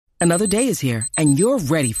Another day is here, and you're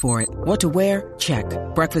ready for it. What to wear? Check.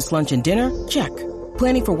 Breakfast, lunch, and dinner? Check.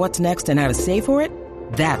 Planning for what's next and how to save for it?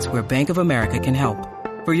 That's where Bank of America can help.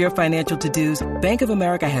 For your financial to-dos, Bank of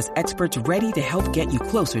America has experts ready to help get you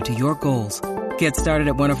closer to your goals. Get started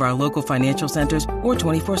at one of our local financial centers or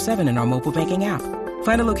 24/7 in our mobile banking app.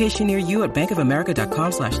 Find a location near you at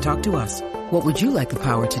bankofamerica.com/talktous. What would you like the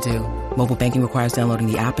power to do? Mobile banking requires downloading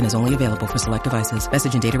the app and is only available for select devices.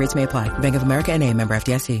 Message and data rates may apply. Bank of America N.A., member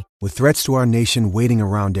FDIC. With threats to our nation waiting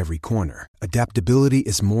around every corner, adaptability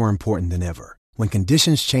is more important than ever. When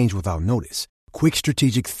conditions change without notice, quick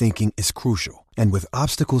strategic thinking is crucial. And with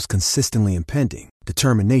obstacles consistently impending,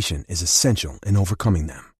 determination is essential in overcoming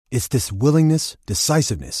them. It's this willingness,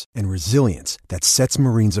 decisiveness, and resilience that sets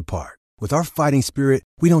Marines apart. With our fighting spirit,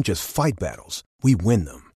 we don't just fight battles, we win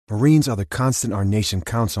them. Marines are the constant our nation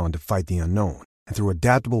counts on to fight the unknown. And through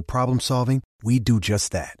adaptable problem solving, we do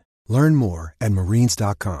just that. Learn more at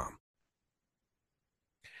marines.com.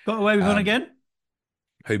 Got away with one again?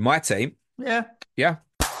 Who, my team? Yeah. Yeah.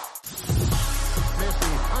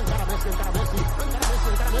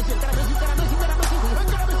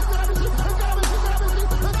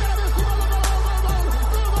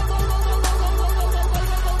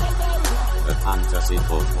 The Fantasy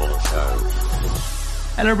Football Show.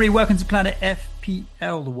 Hello, everybody. Welcome to Planet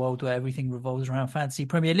FPL, the world where everything revolves around Fantasy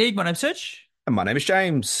Premier League. My name's Serge. And my name is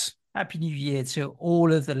James. Happy New Year to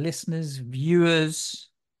all of the listeners, viewers,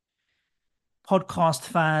 podcast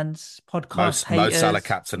fans, podcast haters. Mo Salah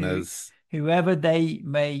captainers. Whoever they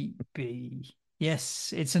may be.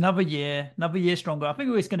 Yes, it's another year stronger. I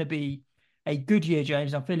think it's going to be a good year,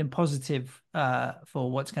 James. I'm feeling positive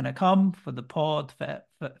for what's going to come, for the pod, for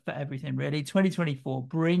everything, really. 2024,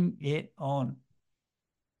 bring it on.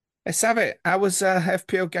 Let's have it. How was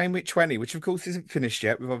FPL Game Week 20, which of course isn't finished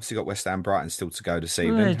yet. We've obviously got West Ham Brighton still to go this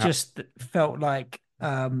evening. It just felt like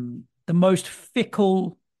the most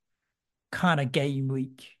fickle kind of game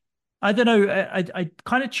week. I don't know. I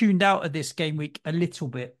kind of tuned out of this game week a little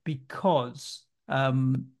bit because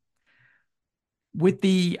with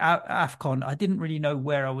the AFCON, I didn't really know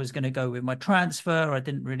where I was going to go with my transfer. I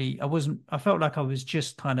felt like I was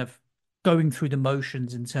just kind of going through the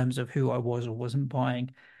motions in terms of who I was or wasn't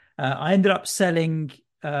buying. I ended up selling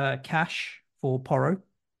cash for Porro.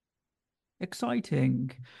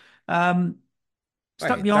 Exciting. Stuck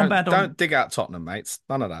the armband on. Don't dig out Tottenham, mates.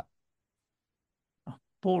 None of that. Oh,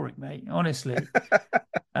 boring, mate. Honestly.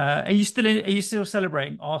 Are you still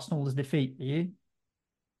celebrating Arsenal's defeat? Are you?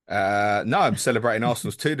 No, I'm celebrating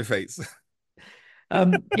Arsenal's 2 defeats.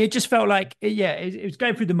 It just felt like, it was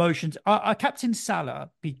going through the motions. I captained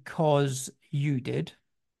Salah because you did.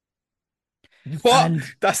 What?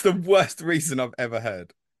 That's the worst reason I've ever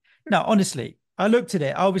heard. No, honestly, I looked at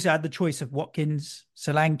it. I obviously had the choice of Watkins,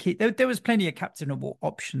 Solanke. There was plenty of captainable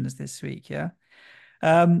options this week, yeah.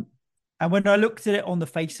 And when I looked at it on the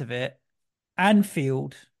face of it,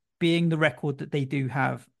 Anfield being the record that they do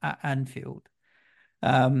have at Anfield,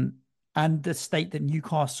 and the state that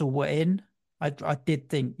Newcastle were in, I did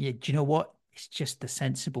think, do you know what? It's just a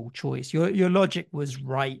sensible choice. Your logic was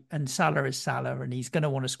right, and Salah is Salah, and he's going to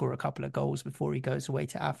want to score a couple of goals before he goes away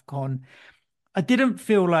to AFCON. I didn't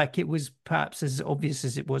feel like it was perhaps as obvious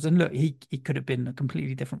as it was. And look, he could have been a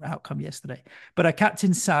completely different outcome yesterday. But I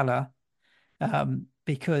captained Salah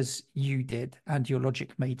because you did, and your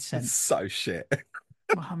logic made sense. It's so shit.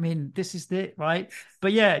 I mean, this is it, right?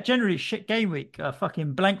 But yeah, generally shit game week.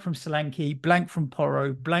 Fucking blank from Solanke, blank from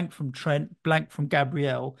Porro, blank from Trent, blank from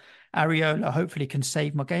Gabriel. Areola hopefully can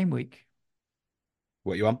save my game week.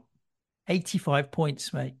 What you on? 85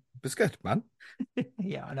 points, mate. That's good, man.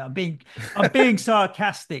 Yeah, I know. I'm being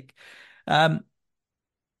sarcastic.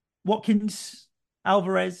 Watkins,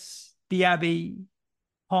 Alvarez, Diaby,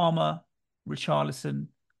 Palmer, Richarlison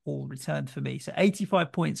all returned for me. So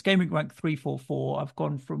 85 points, game week rank 344. I've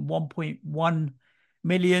gone from 1.1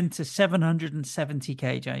 million to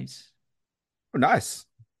 770k, James. Oh, nice.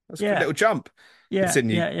 That's a good little jump. Yeah,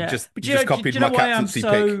 you just copied my captaincy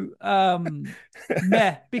pick.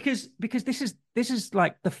 Meh, because this is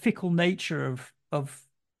like the fickle nature of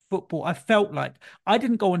football. I felt like I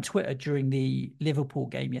didn't go on Twitter during the Liverpool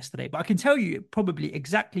game yesterday, but I can tell you probably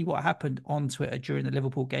exactly what happened on Twitter during the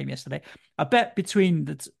Liverpool game yesterday. I bet between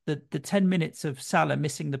the 10 minutes of Salah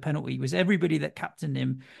missing the penalty was everybody that captained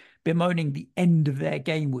him bemoaning the end of their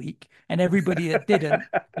game week, and everybody that didn't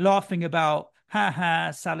laughing about, ha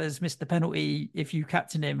ha, Salah's missed the penalty if you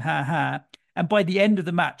captain him, ha ha. And by the end of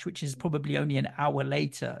the match, which is probably only an hour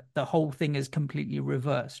later, the whole thing is completely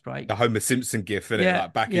reversed, right? The Homer Simpson gif, isn't it? Yeah,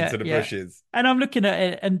 Like back yeah, into the yeah. bushes. And I'm looking at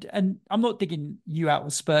it, and I'm not digging you out or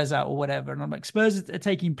Spurs out or whatever. And I'm like, Spurs are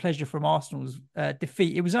taking pleasure from Arsenal's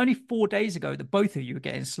defeat. It was only 4 days ago that both of you were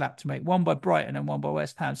getting slapped, mate. One by Brighton and one by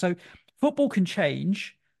West Ham. So football can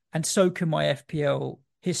change, and so can my FPL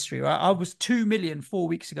history. Right? I was 2 million 4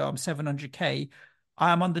 weeks ago. I'm 700K.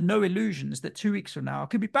 I am under no illusions that 2 weeks from now I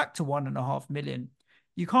could be back to 1.5 million.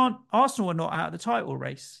 You can't. Arsenal are not out of the title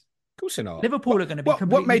race. Of course they're not. Liverpool are going to be What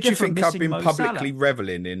completely made you different, think I've missing been Mo publicly Salah.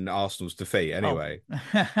 reveling in Arsenal's defeat anyway?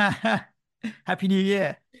 Oh. Happy New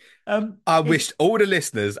Year. I wished all the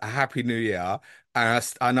listeners a happy new year, I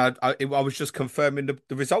was just confirming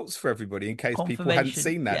the results for everybody in case people hadn't Confirmation.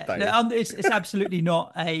 seen that Yeah, day. no, it's absolutely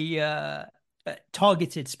not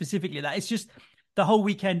targeted specifically that. It's just the whole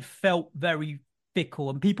weekend felt very fickle,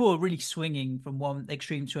 and people are really swinging from one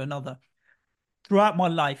extreme to another. Throughout my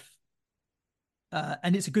life,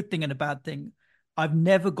 and it's a good thing and a bad thing, I've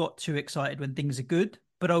never got too excited when things are good,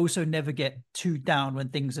 but I also never get too down when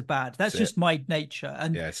things are bad. That's just my nature.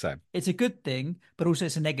 And Yeah, same. it's a good thing, but also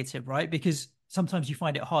it's a negative, right? Because sometimes you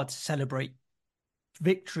find it hard to celebrate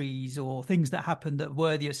victories or things that happen that are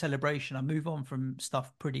worthy of celebration. I move on from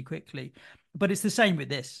stuff pretty quickly. But it's the same with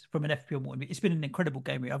this from an FPL point of view. It's been an incredible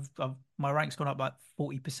game. My rank's gone up like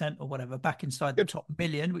 40% or whatever, back inside the top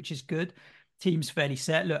million, which is good. Team's fairly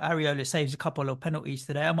set. Look, Areola saves a couple of penalties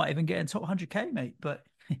today. I might even get in top 100K, mate. But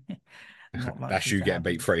that's you getting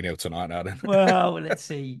beat 3-0 tonight now then. Well, let's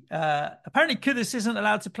see. Apparently Kudus isn't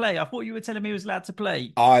allowed to play. I thought you were telling me he was allowed to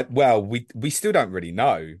play. Well, we still don't really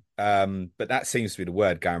know. But that seems to be the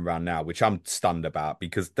word going around now, which I'm stunned about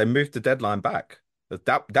because they moved the deadline back.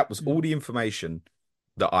 That was all the information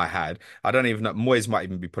that I had. I don't even know. Moyes might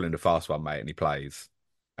even be pulling the fast one, mate, and he plays.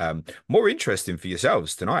 More interesting for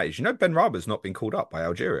yourselves tonight is, Ben Rama's not been called up by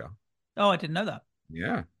Algeria. Oh, I didn't know that.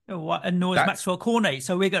 Yeah. And nor is Maxwell Cornet.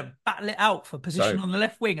 So we're going to battle it out for position on the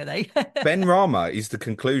left wing, are they? Ben Rama is the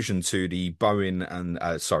conclusion to the Bowen and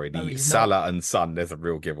Salah and Son. There's a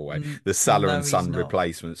real giveaway. The Salah and Son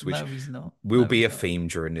replacements, which will be a theme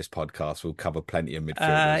during this podcast. We'll cover plenty of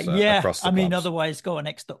midfielders across the clubs. Otherwise go on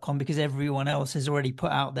X.com because everyone else has already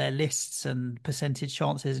put out their lists and percentage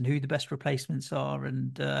chances and who the best replacements are.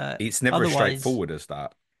 And it's never as straightforward as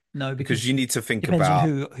that. No, because you need to think about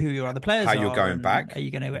who your other players how you're going back. Are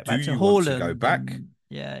you going to get back to Haaland? Go back?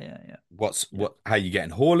 Yeah. How you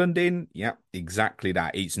getting Haaland in? Yeah, exactly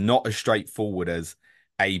that. It's not as straightforward as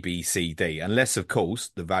A, B, C, D, unless of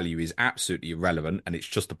course the value is absolutely irrelevant and it's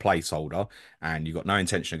just a placeholder, and you've got no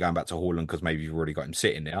intention of going back to Haaland because maybe you've already got him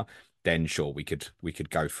sitting there. Then sure, we could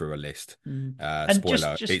go through a list.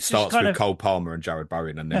 Spoiler: it starts with Cole Palmer and Jared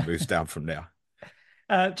Bowen, and then moves down from there.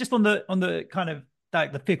 Just on the kind of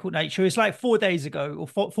like the fickle nature. It's like 4 days ago or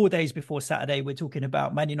 4 days before Saturday, we're talking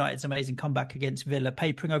about Man United's amazing comeback against Villa,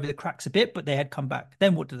 papering over the cracks a bit, but they had come back.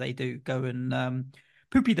 Then what do? Go and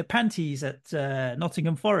poopy the panties at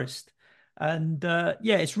Nottingham Forest. And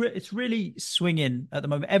it's really swinging at the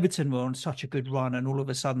moment. Everton were on such a good run, and all of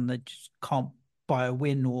a sudden they just can't buy a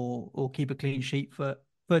win or keep a clean sheet for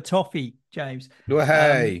toffee, James. Well,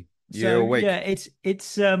 hey, so yeah, it's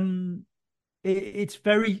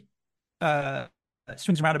very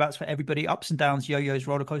swings and roundabouts for everybody, ups and downs, yo-yos,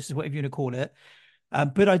 roller coasters, whatever you want to call it.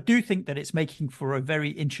 But I do think that it's making for a very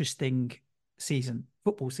interesting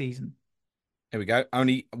football season. Here we go.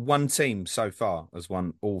 Only one team so far has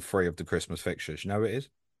won all three of the Christmas fixtures. You know who it is?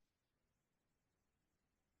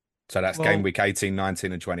 So that's game week 18,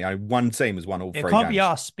 19 and 20. Only one team has won all three games. It can't be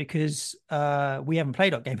us because we haven't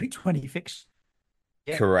played our game week 20 fixture.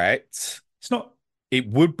 Yeah. Correct. It's not. It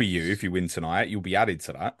would be you if you win tonight. You'll be added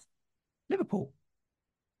to that. Liverpool.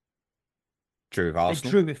 Drew with Arsenal. They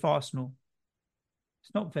drew with Arsenal.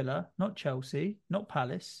 It's not Villa, not Chelsea, not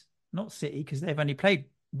Palace, not City, because they've only played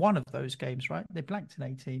one of those games, right? They blanked in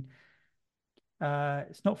 18.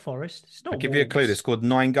 It's not Forest. It's not I'll give you a clue. They scored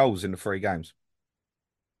 9 goals in the 3 games.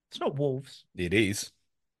 It's not Wolves. It is.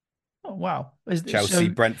 Oh, wow. Chelsea,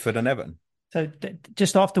 Brentford and Everton. So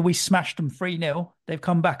just after we smashed them 3-0, they've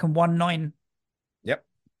come back and won 9. Yep.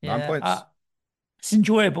 9 points. It's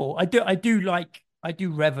enjoyable. I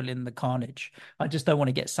do revel in the carnage. I just don't want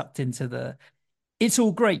to get sucked into it's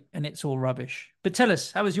all great and it's all rubbish. But tell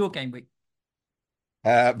us, how was your game week?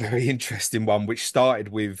 Very interesting one, which started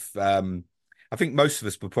with, I think most of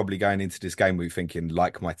us were probably going into this game week thinking,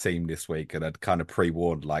 like my team this week, and I'd kind of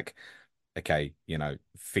pre-warned, like, okay,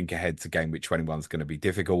 think ahead to game week 21 is going to be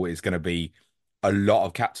difficult. It's going to be a lot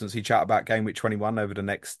of captaincy chat about game week 21 over the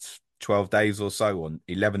next 12 days or so, or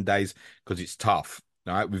 11 days, because it's tough.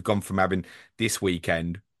 All right, we've gone from having this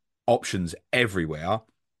weekend options everywhere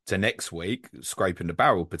to next week, scraping the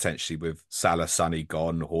barrel potentially with Salah, Sonny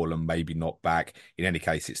gone, Haaland maybe not back. In any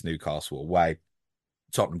case, it's Newcastle away.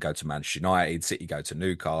 Tottenham go to Manchester United, City go to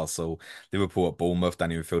Newcastle, Liverpool at Bournemouth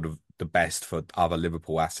don't even feel the best for other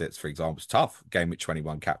Liverpool assets, for example. It's tough game with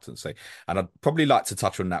 21 captaincy. And I'd probably like to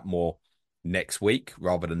touch on that more next week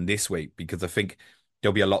rather than this week, because I think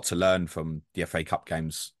there'll be a lot to learn from the FA Cup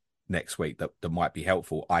games next week that might be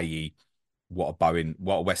helpful, i.e., what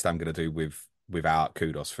are West Ham going to do without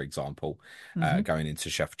Kudos, for example, going into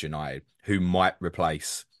Sheffield United, who might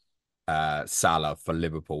replace Salah for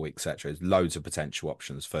Liverpool, etc. There's loads of potential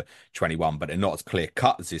options for 21, but they're not as clear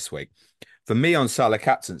cut as this week. For me on Salah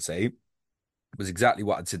captaincy was exactly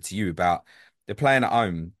what I said to you about they're playing at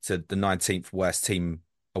home to the 19th worst team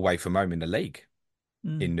away from home in the league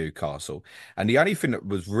in Newcastle. And the only thing that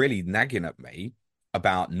was really nagging at me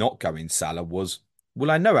about not going Salah was, well,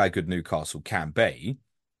 I know how good Newcastle can be.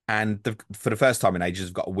 And for the first time in ages,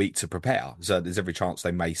 have got a week to prepare. So there's every chance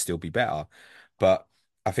they may still be better. But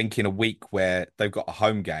I think in a week where they've got a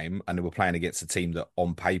home game and they were playing against a team that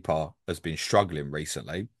on paper has been struggling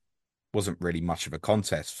recently, wasn't really much of a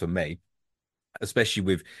contest for me. Especially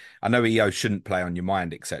with, I know EO shouldn't play on your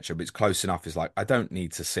mind, etc., but it's close enough. It's like, I don't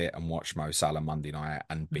need to sit and watch Mo Salah Monday night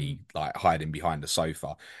and be like hiding behind the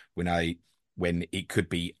sofa when it could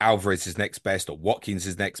be Alvarez's next best or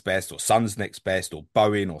Watkins' next best or Son's next best or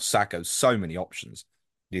Bowen or Saka. So many options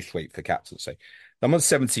this week for captaincy. I'm on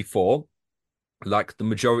 74. Like the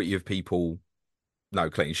majority of people, no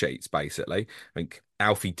clean sheets, basically. I think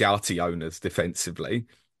Alfie Doughty owners defensively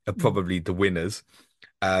are probably the winners.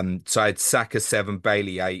 So I had Saka 7,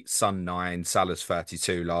 Bailey 8, Son 9, Salah's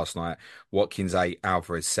 32 last night, Watkins 8,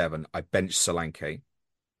 Alvarez 7. I benched Solanke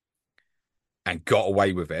and got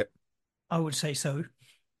away with it. I would say so.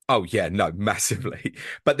 Oh, yeah, no, massively.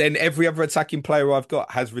 But then every other attacking player I've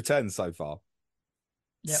got has returned so far.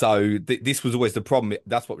 Yep. So this was always the problem.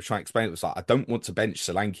 That's what we're trying to explain. It was like, I don't want to bench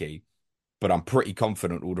Solanke, but I'm pretty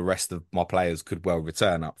confident all the rest of my players could well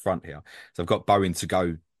return up front here. So I've got Bowen to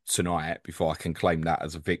go tonight before I can claim that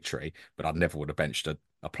as a victory, but I never would have benched a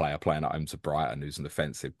player playing at home to Brighton who's an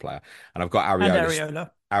offensive player. And I've got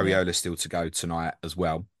Areola still to go tonight as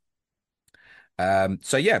well.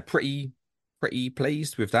 So yeah, pretty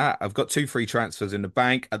pleased with that. I've got 2 free transfers in the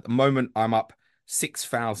bank. At the moment, I'm up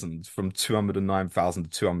 6,000 from 209,000 to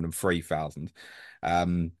 203,000,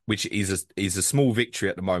 which is a small victory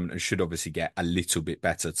at the moment and should obviously get a little bit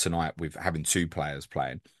better tonight with having 2 players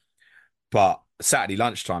playing. But Saturday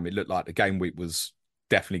lunchtime, it looked like the game week was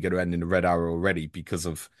definitely going to end in the red arrow already because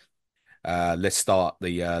of let's start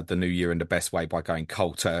the new year in the best way by going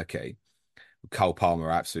cold turkey. Cole Palmer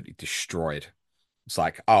absolutely destroyed. It's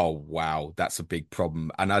like, oh wow, that's a big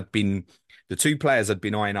problem. And the 2 players I'd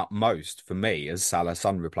been eyeing up most for me as Salah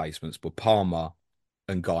Son replacements were Palmer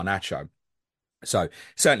and Garnacho. So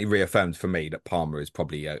certainly reaffirmed for me that Palmer is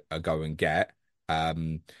probably a go and get.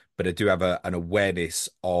 But I do have an awareness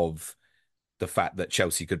of the fact that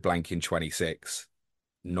Chelsea could blank in 26,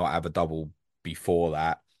 not have a double before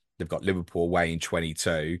that. They've got Liverpool away in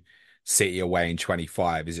 22, City away in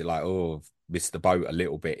 25. Is it like, oh, missed the boat a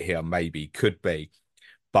little bit here? Maybe, could be.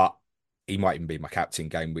 But he might even be my captain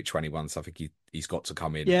game with 21, so I think he's got to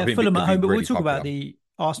come in. Yeah, Fulham at home, but we'll talk about the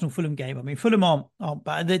Arsenal-Fulham game. I mean, Fulham aren't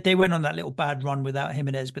bad. They went on that little bad run without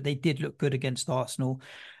Jimenez, but they did look good against Arsenal.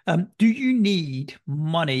 Do you need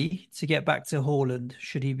money to get back to Haaland,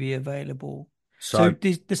 should he be available? So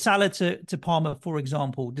the Salah to Palmer, for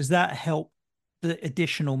example, does that help the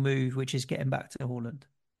additional move, which is getting back to Haaland?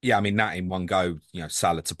 Yeah, I mean, that in one go,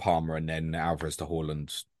 Salah to Palmer and then Alvarez to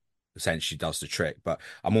Haaland essentially does the trick. But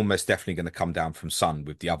I'm almost definitely going to come down from Son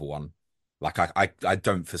with the other one. Like, I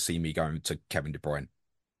don't foresee me going to Kevin De Bruyne,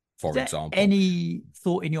 for example. Any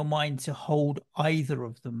thought in your mind to hold either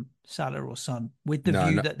of them, Salah or Son, with the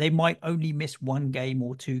view that they might only miss 1 game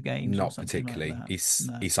or 2 games? Not particularly. Like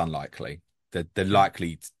it's unlikely. They're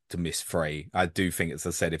likely to miss 3. I do think, as I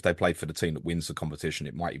said, if they play for the team that wins the competition,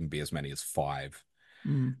 it might even be as many as 5.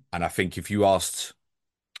 And I think if you asked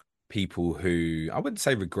people who, I wouldn't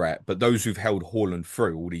say regret, but those who've held Haaland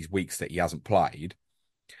through all these weeks that he hasn't played,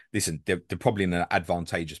 listen, they're probably in an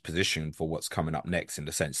advantageous position for what's coming up next in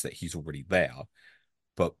the sense that he's already there,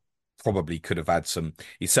 but probably could have had some.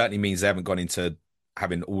 It certainly means they haven't gone into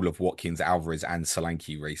having all of Watkins, Alvarez, and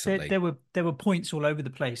Solanke recently. There were points all over the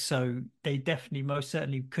place, so they definitely, most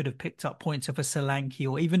certainly, could have picked up points of a Solanke,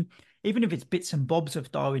 or even if it's bits and bobs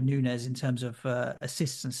of Darwin Núñez in terms of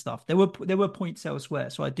assists and stuff. There were points elsewhere,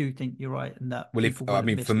 so I do think you're right in that. Well,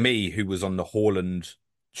 for me, who was on the Haaland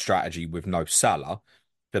strategy with no Salah,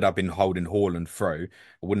 that I've been holding Haaland through.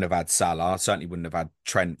 I wouldn't have had Salah. I certainly wouldn't have had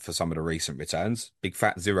Trent for some of the recent returns. Big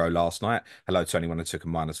fat 0 last night. Hello to anyone who took a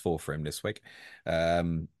 -4 for him this week.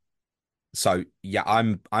 Um, so yeah,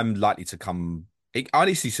 I'm likely to come. It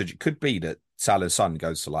honestly, so it could be that Salah's son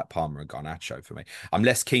goes to like Palmer and Garnacho for me. I'm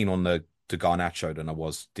less keen on the Garnacho than I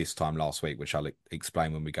was this time last week, which I'll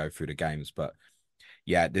explain when we go through the games. But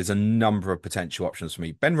yeah, there's a number of potential options for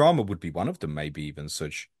me. Ben Rama would be one of them, maybe even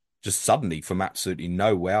such just suddenly from absolutely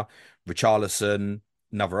nowhere. Richarlison,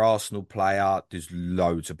 another Arsenal player. There's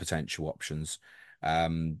loads of potential options.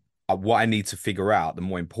 What I need to figure out, the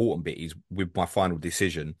more important bit is with my final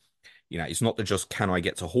decision. It's not the just can I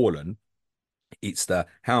get to Haaland, it's the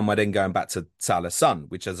how am I then going back to Salah's son,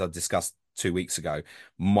 which, as I discussed 2 weeks ago,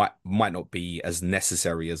 might not be as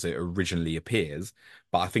necessary as it originally appears.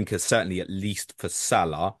 But I think certainly, at least for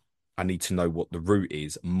Salah, I need to know what the route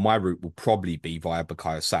is. My route will probably be via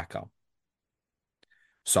Bukayo Saka.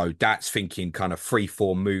 So that's thinking kind of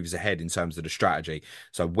 3-4 moves ahead in terms of the strategy.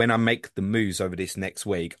 So when I make the moves over this next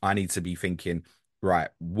week, I need to be thinking, right,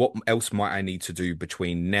 what else might I need to do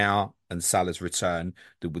between now and Salah's return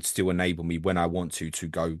that would still enable me when I want to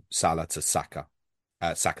go Salah to Saka,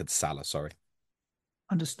 Saka to Salah, sorry.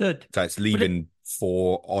 Understood. So it's leaving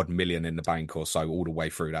 4 odd million in the bank or so all the way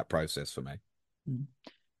through that process for me.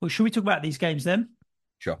 Well, should we talk about these games then?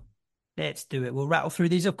 Sure. Let's do it. We'll rattle through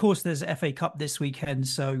these. Of course, there's FA Cup this weekend,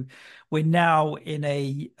 so we're now in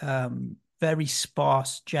a very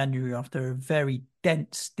sparse January after a very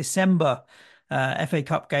dense December. FA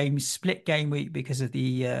Cup games, split game week because of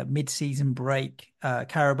the mid-season break.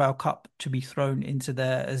 Carabao Cup to be thrown into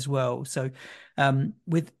there as well. So,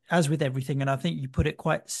 with everything, and I think you put it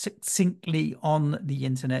quite succinctly on the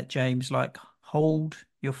internet, James. Like, hold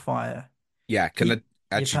your fire. Yeah,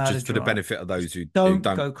 actually, just for the benefit of those who don't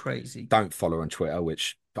go crazy, don't follow on Twitter,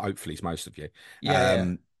 which hopefully is most of you.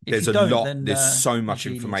 Yeah. There's a lot. There's so much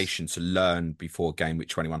information to learn before game week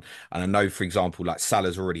 21, and I know, for example, like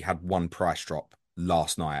Salah's already had one price drop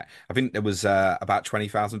last night. I think there was about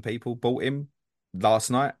 20,000 people bought him last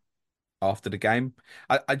night after the game.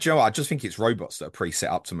 I just think it's robots that are pre-set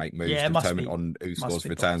up to make moves determined on who scores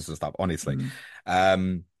returns and stuff. Honestly.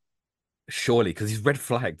 Surely, because he's red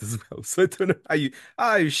flagged as well. So I don't know how you.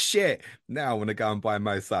 Oh shit! Now I want to go and buy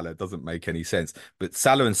Mo Salah. It doesn't make any sense. But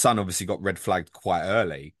Salah and Son obviously got red flagged quite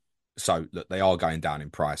early. So look, they are going down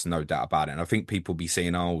in price, no doubt about it. And I think people be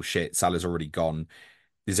seeing, oh shit, Salah's already gone.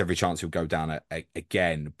 There's every chance he'll go down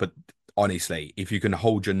again. But honestly, if you can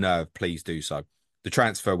hold your nerve, please do so. The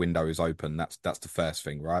transfer window is open. That's the first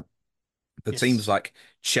thing, right? The teams like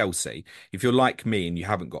Chelsea, if you're like me and you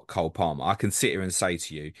haven't got Cole Palmer, I can sit here and say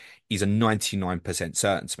to you, he's a 99%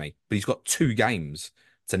 certain to me, but he's got 2 games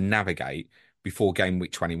to navigate before game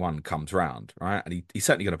week 21 comes round, right? And he's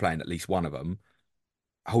certainly going to play in at least one of them.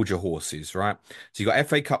 Hold your horses, right? So you've got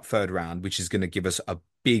FA Cup third round, which is going to give us a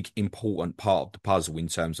big, important part of the puzzle in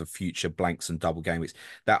terms of future blanks and double game weeks.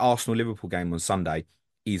 That Arsenal-Liverpool game on Sunday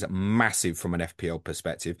is massive from an FPL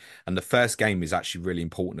perspective. And the first game is actually really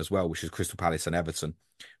important as well, which is Crystal Palace and Everton,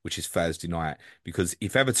 which is Thursday night. Because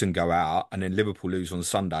if Everton go out and then Liverpool lose on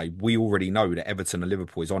Sunday, we already know that Everton and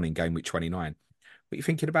Liverpool is on in game week 29. But you're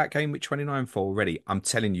thinking about game week 29 for already. I'm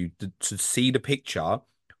telling you, to see the picture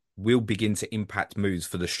will begin to impact moves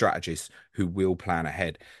for the strategists who will plan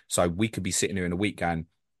ahead. So we could be sitting here in a week going,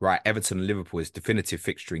 right, Everton and Liverpool is definitive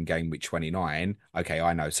fixture in game week 29. Okay,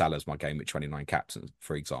 I know Salah's my game week 29 captain,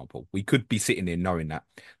 for example. We could be sitting here knowing that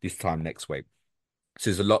this time next week. So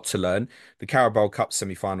there's a lot to learn. The Carabao Cup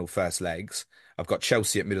semi-final first legs. I've got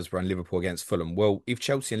Chelsea at Middlesbrough and Liverpool against Fulham. Well, if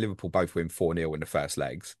Chelsea and Liverpool both win 4-0 in the first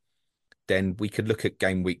legs, then we could look at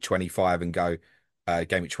game week 25 and go,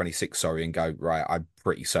 game week 26, sorry, and go, right, I'm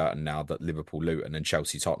pretty certain now that Liverpool, Luton and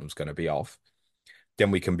Chelsea, Tottenham's going to be off. Then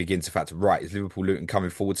we can begin to factor, right, is Liverpool Luton coming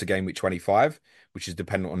forward to game week 25, which is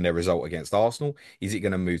dependent on their result against Arsenal? Is it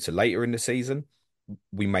going to move to later in the season?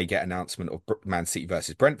 We may get announcement of Man City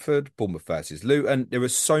versus Brentford, Bournemouth versus Luton. There are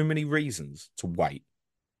so many reasons to wait,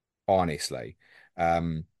 honestly.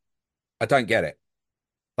 I don't get it.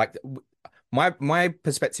 Like, my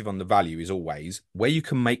perspective on the value is always where you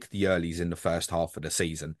can make the earlies in the first half of the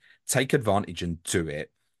season, take advantage and do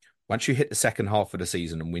it. Once you hit the second half of the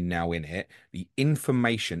season and we're now in it, the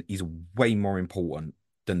information is way more important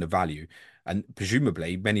than the value. And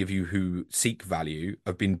presumably, many of you who seek value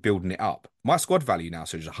have been building it up. My squad value now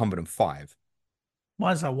is 105.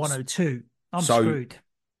 Mine's like 102. I'm screwed.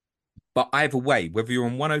 But either way, whether you're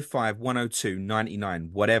on 105, 102, 99,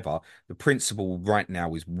 whatever, the principle right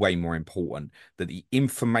now is way more important. That the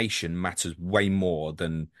information matters way more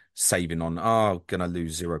than saving on, gonna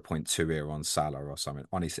lose 0.2 here on Salah or something.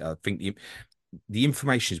 Honestly, I think the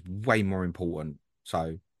information is way more important.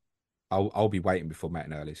 So I'll be waiting before Matt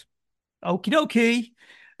earlies. Okie dokie.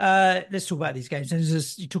 Let's talk about these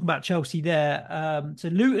games. You talk about Chelsea there. So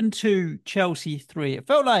Luton 2, Chelsea 3. It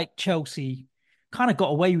felt like Chelsea kind of got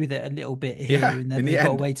away with it a little bit here, Yeah, and then in they the got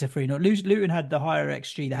end. away to 3-0. Luton had the higher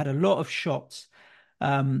XG. They had a lot of shots.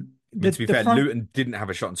 I mean, to be The fair, front Luton didn't have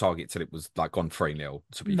a shot on target till it was like gone 3-0,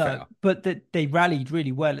 to be No, fair. but they rallied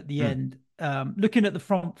really well at the Mm. end. Looking at the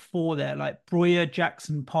front four there, like Breuer,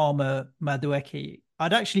 Jackson, Palmer, Madueke,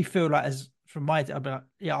 I'd actually feel like as from my, I'd be like,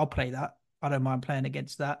 yeah, I'll play that. I don't mind playing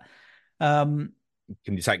against that. Um,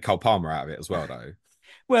 Can you take Cole Palmer out of it as well, though?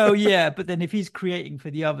 well, yeah, but then if he's creating for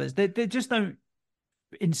the others, they just don't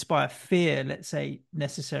inspire fear, let's say,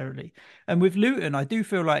 necessarily. And with Luton, I do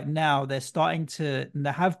feel like now they're starting to, and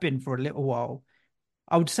they have been for a little while,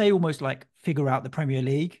 I would say almost like figure out the Premier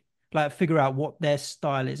League, like figure out what their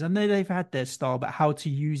style is. And they've had their style, but how to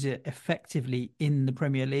use it effectively in the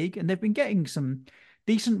Premier League. And they've been getting some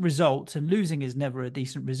decent results, and losing is never a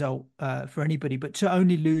decent result for anybody, but to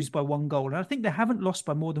only lose by one goal. And I think they haven't lost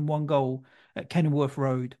by more than one goal at Kenilworth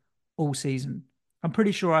Road all season. I'm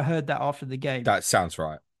pretty sure I heard that after the game. That sounds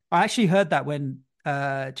right. I actually heard that when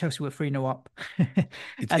Chelsea were 3-0 up. And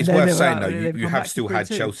It's then worth they were saying, like, though, you, they've you come have back to still had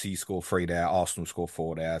 3-2. Chelsea score three there, Arsenal score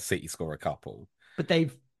four there, City score a couple. But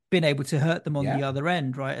they've been able to hurt them on Yeah, the other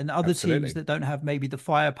end, right? And other teams absolutely. that don't have maybe the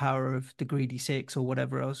firepower of the greedy six or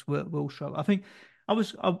whatever else will struggle. I think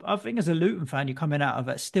as a Luton fan, you're coming out of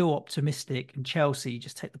it still optimistic, and Chelsea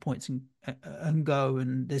just take the points and go.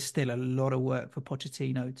 And there's still a lot of work for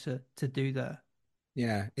Pochettino to do there.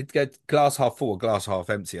 Yeah, it gets glass half full, glass half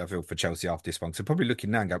empty, I feel, for Chelsea after this one. So probably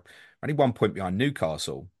looking now and go, only 1 point behind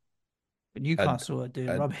Newcastle. But And, Newcastle are doing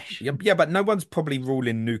rubbish. yeah, but no one's probably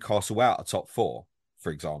ruling Newcastle out of top four, for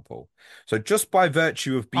example. So just by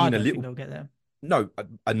virtue of I being a don't think little they'll get there. no,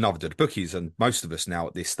 another the bookies and most of us now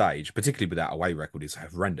at this stage, particularly with that away record, is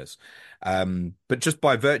horrendous. But just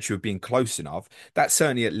by virtue of being close enough, that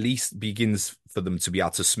certainly at least begins for them to be able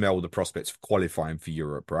to smell the prospects of qualifying for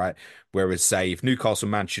Europe, right? Whereas, say, if Newcastle,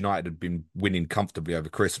 Manchester United had been winning comfortably over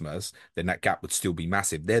Christmas, then that gap would still be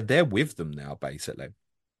massive. They're there with them now, basically.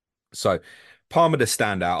 So Palmer the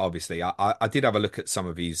standout, obviously. I did have a look at some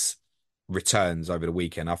of his returns over the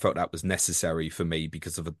weekend. I felt that was necessary for me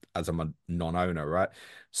because of as I'm a non-owner, right?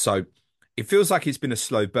 So it feels like it's been a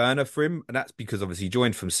slow burner for him, and that's because obviously he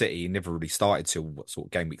joined from City. He never really started till what sort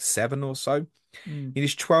of game week 7 or so. Mm, In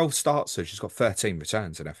his 12 starts, so he's got 13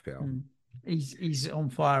 returns in FPL. mm. He's on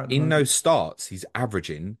fire at the In those moment. starts, he's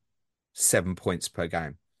averaging 7 points per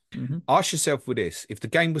game. Hmm. Ask yourself with this: if the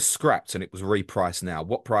game was scrapped and it was repriced now,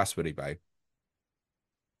 what price would he be?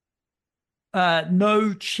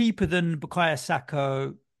 No cheaper than Bukayo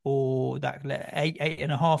Saka or that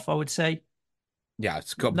 8.5, I would say. Yeah,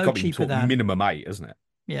 it's No got to be cheaper talk than. minimum 8, isn't it?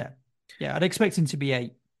 Yeah. Yeah. I'd expect him to be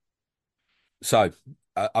 8. So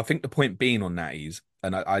I think the point being on that is,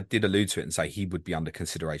 and I did allude to it and say he would be under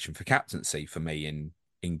consideration for captaincy for me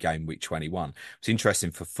in game week 21. It's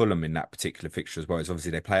interesting for Fulham in that particular fixture as well. Is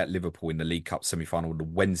obviously they play at Liverpool in the League Cup semi-final on the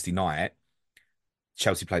Wednesday night.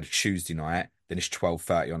 Chelsea played a Tuesday night. Then it's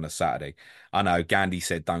 12:30 on the Saturday. I know Gandhi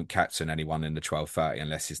said don't captain anyone in the 12:30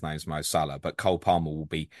 unless his name's Mo Salah, but Cole Palmer will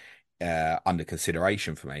be under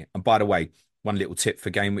consideration for me. And by the way, one little tip for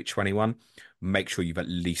game week 21: make sure you've at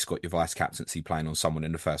least got your vice captaincy playing on someone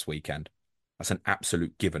in the first weekend. That's an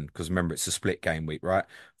absolute given because remember it's a split game week, right?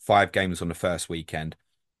 5 games on the first weekend,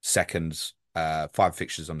 seconds, 5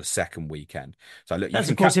 fixtures on the second weekend. So look,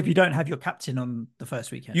 That's, of course, if you don't have your captain on the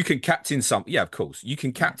first weekend. you can captain some, yeah, of course. You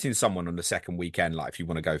can captain someone on the second weekend, like if you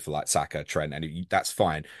want to go for like Saka, Trent, and that's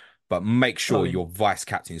fine. But make sure Bowen. your vice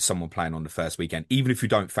captain is someone playing on the first weekend, even if you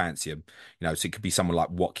don't fancy him. So it could be someone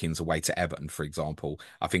like Watkins away to Everton, for example.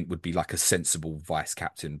 I think would be like a sensible vice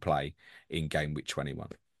captain play in game week 21.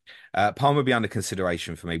 Palmer would be under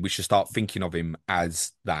consideration for me. We should start thinking of him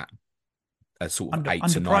as that, a sort of 8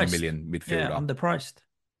 to 9 million midfielder. Yeah, underpriced.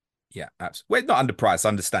 Yeah, absolutely. Well, not underpriced. I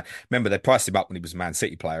understand. Remember, they priced him up when he was a Man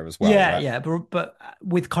City player as well. Yeah, right? yeah, but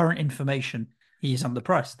with current information, he is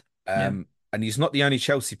underpriced. Yeah. And he's not the only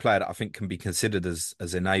Chelsea player that I think can be considered as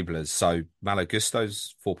enablers. So Malo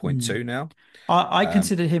Gusto's 4.2 now. I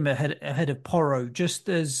consider him ahead of Porro just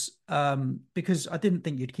as because I didn't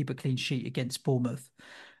think you'd keep a clean sheet against Bournemouth.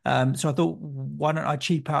 So I thought, why don't I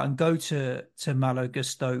cheap out and go to Malo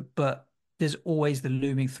Gusto? But there's always the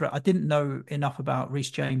looming threat. I didn't know enough about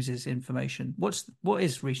Reece James's information. What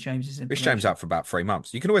is Reece James's Rich information? James out for about 3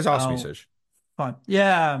 months. You can always ask me, Oh, Sush. Fine.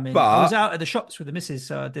 Yeah, I mean, I was But out at the shops with the missus,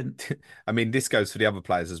 so I didn't. I mean, this goes for the other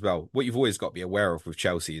players as well. What you've always got to be aware of with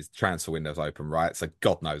Chelsea is transfer windows open, right? So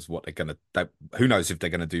God knows what they're going to. Who knows if they're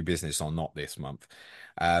going to do business or not this month?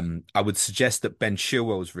 I would suggest that Ben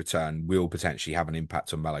Chilwell's return will potentially have an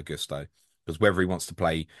impact on Malo Gusto because whether he wants to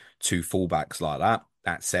play two fullbacks like that.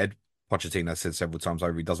 That said, Pochettino said several times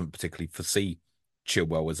over he doesn't particularly foresee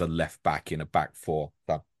Chilwell as a left back in a back four.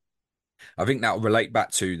 So I think that'll relate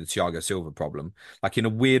back to the Thiago Silva problem. Like in a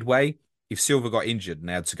weird way, if Silva got injured and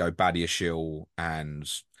they had to go Badiashile and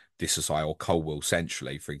Disasai or Colwell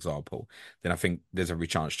centrally, for example, then I think there's every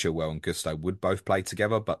chance Chilwell and Gusto would both play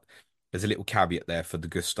together. But there's a little caveat there for the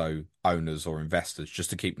Gusto owners or investors just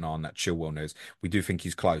to keep an eye on that Chilwell news. We do think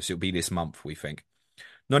he's close. It'll be this month, we think.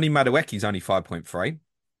 Noni Madueke's only 5.3.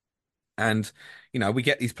 And, we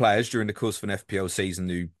get these players during the course of an FPL season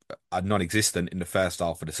who are non-existent in the first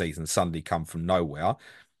half of the season, suddenly come from nowhere.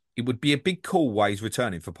 It would be a big call why he's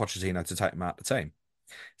returning for Pochettino to take him out of the team.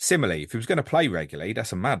 Similarly, if he was going to play regularly,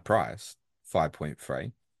 that's a mad price,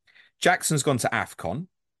 5.3. Jackson's gone to AFCON,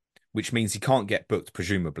 which means he can't get booked,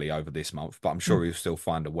 presumably, over this month, but I'm sure he'll still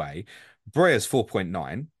find a way. Breuer's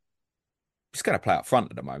 4.9. He's going to play up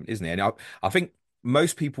front at the moment, isn't he? And I think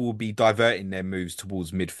most people will be diverting their moves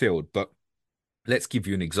towards midfield, but let's give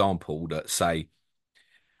you an example that, say,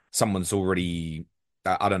 someone's already,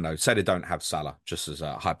 I don't know, say they don't have Salah, just as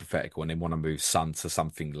a hypothetical, and they want to move Son to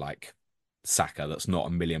something like Saka that's not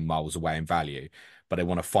a million miles away in value, but they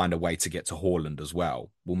want to find a way to get to Haaland as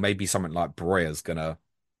well. Well, maybe something like Breuer's going to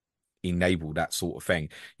enable that sort of thing.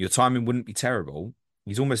 Your timing wouldn't be terrible.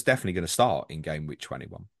 He's almost definitely going to start in game week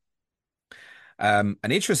 21. And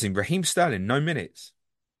interesting, Raheem Sterling, no minutes.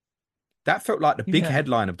 That felt like the big Yeah.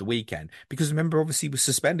 headline of the weekend because remember, obviously, he was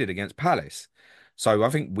suspended against Palace. So I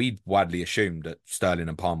think we widely assumed that Sterling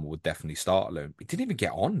and Palmer would definitely start alone. He didn't even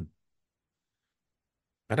get on.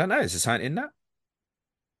 I don't know. Is there something in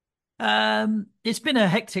that? It's been a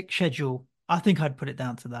hectic schedule. I think I'd put it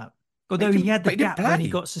down to that. Although he had the But he didn't gap when he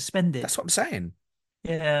play. got suspended. That's what I'm saying.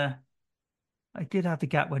 Yeah, I did have the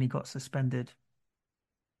gap when he got suspended.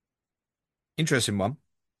 Interesting one.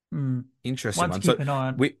 Interesting One to one. keep So, an eye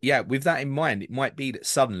on. with that in mind, it might be that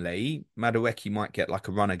suddenly Madueke might get like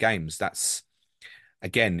a run of games. That's,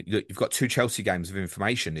 again, you've got two Chelsea games of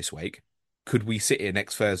information this week. Could we sit here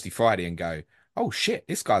next Thursday, Friday and go, oh shit,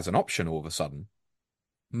 this guy's an option all of a sudden?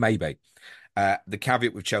 Maybe. The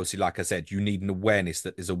caveat with Chelsea, like I said, you need an awareness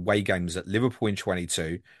that there's away games at Liverpool in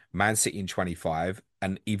 22, Man City in 25,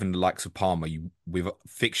 and even the likes of Palmer, with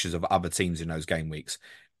fixtures of other teams in those game weeks.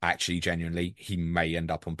 Actually, genuinely, he may end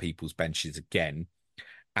up on people's benches again.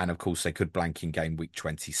 And of course, they could blank in game week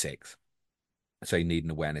 26. So you need an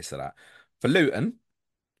awareness of that. For Luton,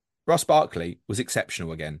 Ross Barkley was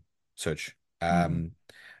exceptional again, Suj.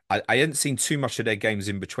 I hadn't seen too much of their games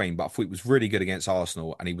in between, but I thought he was really good against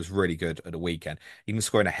Arsenal and he was really good at the weekend. Even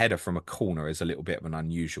scoring a header from a corner is a little bit of an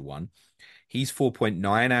unusual one. He's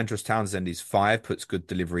 4.9. Andros Townsend is 5, puts good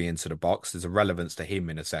delivery into the box. There's a relevance to him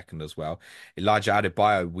in a second as well. Elijah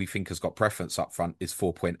Adebayo, we think has got preference up front, is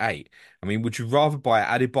 4.8. I mean, would you rather buy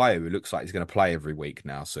Adebayo, who looks like he's going to play every week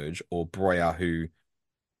now, Serge, or Breuer, who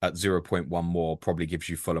at 0.1 more probably gives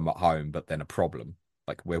you Fulham at home, but then a problem?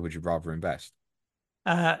 Like, where would you rather invest?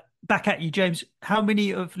 Back at you, James. How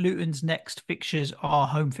many of Luton's next fixtures are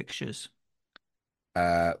home fixtures?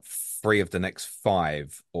 3 of the next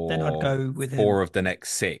 5, Then I'd or go with 4 him. of the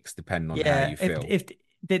next 6, depending on how Yeah, you feel.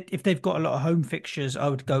 if they've got a lot of home fixtures, I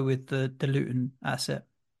would go with the Luton asset.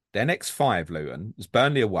 Their next 5, Luton, is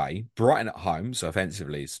Burnley away, Brighton at home, so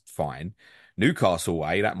offensively is fine. Newcastle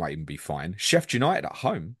away, that might even be fine. Sheffield United at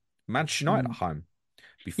home, Manchester United at home.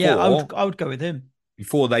 Yeah, Before I would go with him.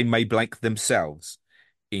 before they may blank themselves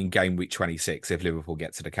in game week 26 if Liverpool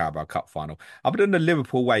get to the Carabao Cup final. Other than the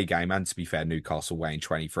Liverpool away game, and to be fair, Newcastle away in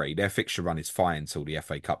 23, their fixture run is fine until the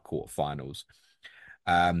FA Cup quarter-finals.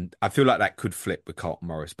 I feel like that could flip with Carlton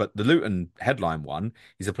Morris. But the Luton headline one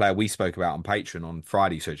is a player we spoke about on Patreon on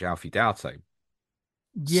Friday, so it's Alfie Doughty. So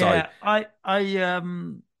Yeah, I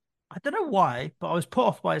don't know why, but I was put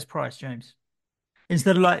off by his price, James.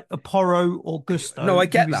 Instead of like a Porro or no, Gusto, I he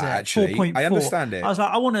get was that at actually. I 4.4. understand I it. was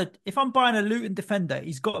like, if I'm buying a Luton defender,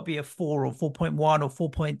 he's got to be a 4 or 4.1 or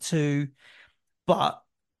 4.2. But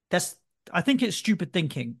I think it's stupid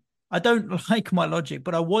thinking. I don't like my logic,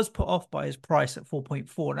 but I was put off by his price at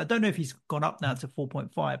 4.4. And I don't know if he's gone up now to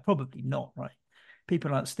 4.5. Probably not, right?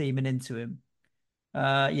 People aren't steaming into him.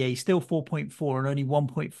 Yeah, he's still 4.4 and only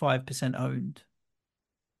 1.5% owned.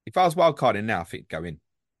 If I was wildcarding now, I think go in.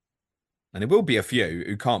 And there will be a few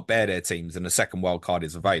who can't bear their teams and the second wild card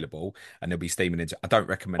is available and they'll be steaming into. I don't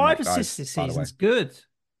recommend 5 that, assists guys, this by the way. season's good.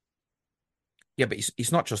 Yeah, but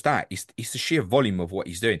it's not just that. It's the sheer volume of what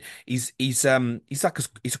he's doing. He's a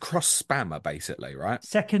cross spammer basically, right?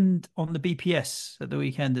 Second on the BPS at the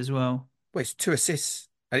weekend as well. Well, it's 2 assists.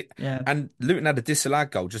 Yeah. And Luton had a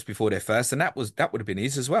disallowed goal just before their first, and that would have been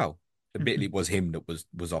his as well. Admittedly, it was him that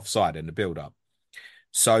was offside in the build-up.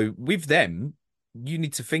 So with them, you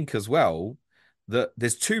need to think as well that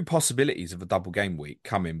there's two possibilities of a double game week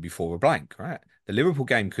coming before a blank, right? The Liverpool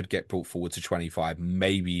game could get brought forward to 25,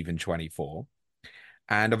 maybe even 24.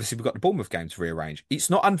 And obviously, we've got the Bournemouth game to rearrange. It's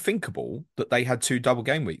not unthinkable that they had two double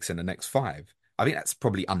game weeks in the next five. I think that's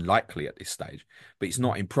probably unlikely at this stage, but it's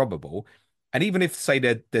not improbable. And even if, say,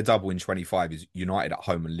 their double in 25 is United at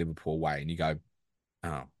home and Liverpool away, and you go,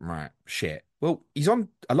 oh, right, shit. Well, he's on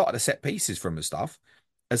a lot of the set pieces from the stuff.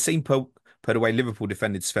 As seen per the way Liverpool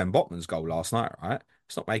defended Sven Botman's goal last night, right?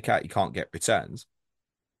 It's not make out he can't get returns.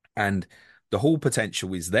 And the whole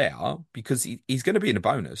potential is there because he's going to be in a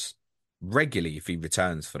bonus regularly if he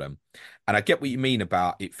returns for them. And I get what you mean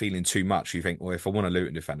about it feeling too much. You think, well, if I want a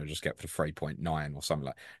Luton defender, just get for the 3.9 or something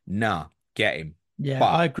like nah, get him. Yeah, But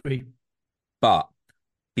I agree. but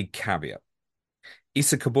big caveat.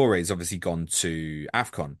 Issa Kabore has obviously gone to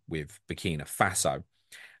AFCON with Burkina Faso.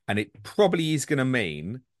 And it probably is going to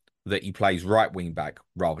mean that he plays right wing back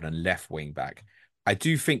rather than left wing back. I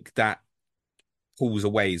do think that pulls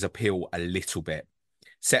away his appeal a little bit.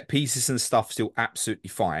 Set pieces and stuff still absolutely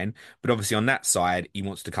fine, but obviously on that side, he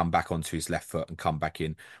wants to come back onto his left foot and come back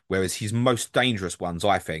in. Whereas his most dangerous ones,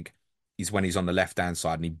 I think, is when he's on the left hand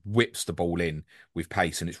side and he whips the ball in with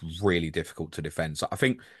pace, and it's really difficult to defend. So I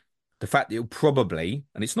think the fact that he'll probably,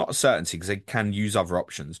 and it's not a certainty because they can use other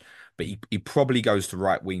options, but he probably goes to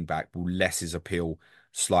right wing back will less his appeal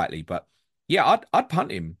slightly. But yeah, I'd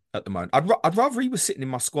punt him at the moment. I'd rather he was sitting in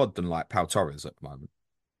my squad than like Pau Torres at the moment.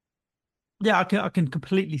 Yeah, I can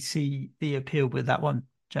completely see the appeal with that one,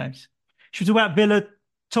 James. Should we talk about Villa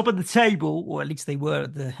top of the table, or at least they were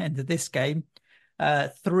at the end of this game?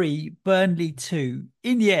 Three, Burnley two.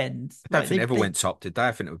 In the end, I don't like think they ever went top, did they?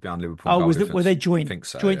 I think it would be on Liverpool oh, goal were they difference. I joint think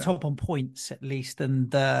so, joint yeah. top on points at least?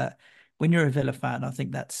 And when you're a Villa fan, I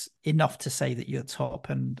think that's enough to say that you're top.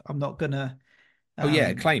 And I'm not gonna Oh yeah,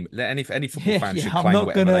 um claim. Any football yeah, fan yeah, should claim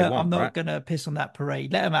whatever they want, I'm not right? gonna piss on that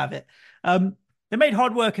parade. Let them have it. They made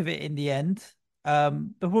hard work of it in the end. They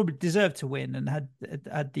probably deserved to win and had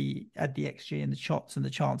the XG and the shots and the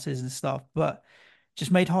chances and stuff, but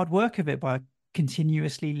just made hard work of it by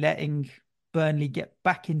continuously letting Burnley get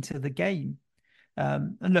back into the game.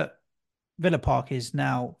 And look, Villa Park is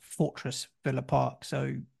now Fortress Villa Park,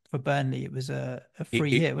 so for Burnley it was a It,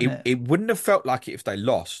 free it, hit, wasn't it, it? it wouldn't have felt like it if they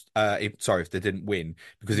lost. If they didn't win,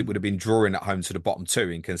 because it would have been drawing at home to the bottom two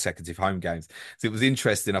in consecutive home games. So it was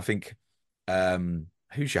interesting. I think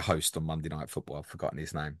who's your host on Monday Night Football? I've forgotten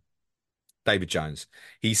his name. David Jones.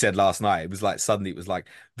 He said last night it was like suddenly it was like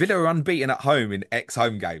Villa are unbeaten at home in X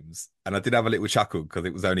home games, and I did have a little chuckle because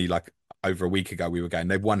it was only like over a week ago we were going.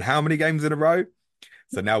 They've won how many games in a row?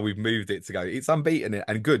 So now we've moved it to go. It's unbeaten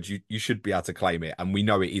and good. You should be able to claim it, and we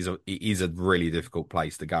know it is a really difficult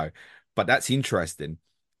place to go. But that's interesting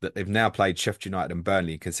that they've now played Sheffield United and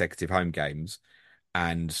Burnley in consecutive home games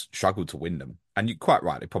and struggled to win them. And you're quite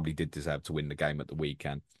right; they probably did deserve to win the game at the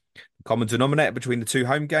weekend. The common denominator between the two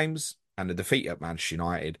home games and the defeat at Manchester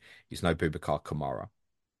United is no Boubacar Kamara,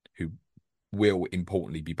 who will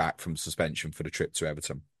importantly be back from suspension for the trip to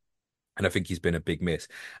Everton. And I think he's been a big miss.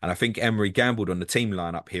 And I think Emery gambled on the team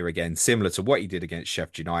lineup here again, similar to what he did against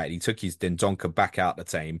Sheffield United. He took his Dendonka back out the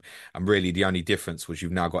team. And really the only difference was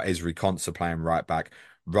you've now got Ezri Konsa playing right back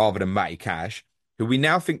rather than Matty Cash, who we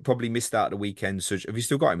now think probably missed out the weekend. So have you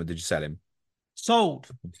still got him or did you sell him? Sold.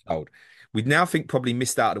 Sold. We now think probably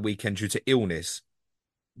missed out the weekend due to illness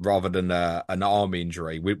rather than an arm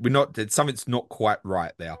injury. We're not, something's not quite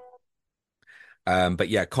right there. But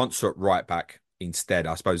yeah, Konsa right back instead,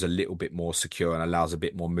 I suppose a little bit more secure and allows a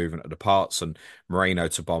bit more movement of the parts, and Moreno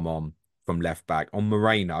to bomb on from left back. On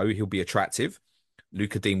Moreno, he'll be attractive.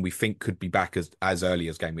 Luca Dean, we think, could be back as early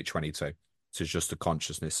as game week 22. So it's just a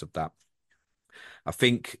consciousness of that. I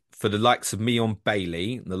think for the likes of me on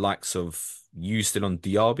Bailey, and the likes of you still on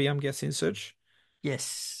Diaby, I'm guessing, Such.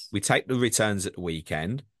 Yes. We take the returns at the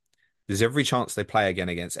weekend. There's every chance they play again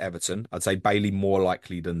against Everton. I'd say Bailey more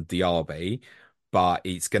likely than Diaby, but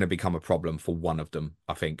it's going to become a problem for one of them,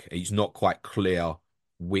 I think. It's not quite clear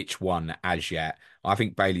which one as yet. I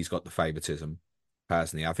think Bailey's got the favouritism,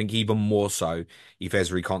 personally. I think even more so if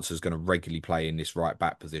Ezri Konsa is going to regularly play in this right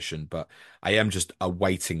back position, but I am just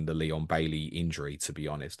awaiting the Leon Bailey injury, to be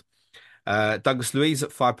honest. Douglas Luiz at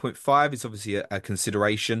 5.5 is obviously a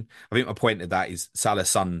consideration. I think my point of that is Salah's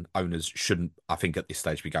son owners shouldn't, I think, at this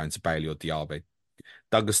stage be going to Bailey or Diaby.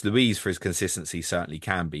 Douglas Luiz, for his consistency, certainly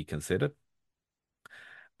can be considered.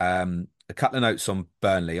 A couple of notes on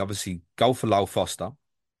Burnley. Obviously, goal for Lyle Foster,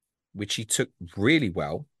 which he took really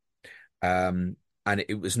well. And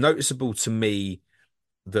it was noticeable to me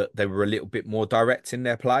that they were a little bit more direct in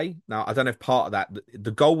their play. Now, I don't know if part of that,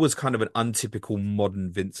 the goal was kind of an untypical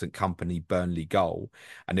modern Vincent Company Burnley goal.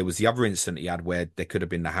 And there was the other incident he had where there could have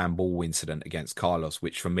been the handball incident against Carlos,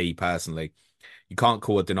 which for me personally, you can't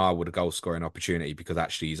call a denial with a goal scoring opportunity because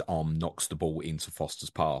actually his arm knocks the ball into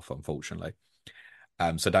Foster's path, unfortunately.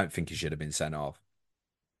 So I don't think he should have been sent off.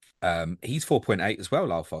 He's 4.8 as well,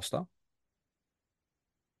 Lyle Foster.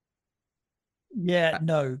 Yeah,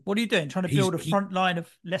 no. What are you doing? Trying to build a front line of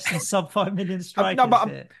less than sub 5 million strikers no, but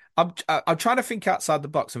here? I'm trying to think outside the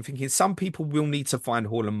box. I'm thinking some people will need to find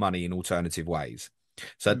Haaland money in alternative ways.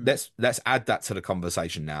 So let's add that to the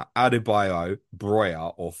conversation now. Adebayo,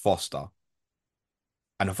 Breuer, or Foster.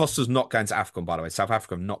 And Foster's not going to AFCON, by the way. South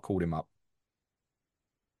Africa have not called him up.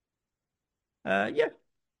 Yeah,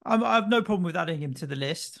 I have no problem with adding him to the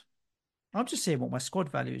list. I'm just seeing what my squad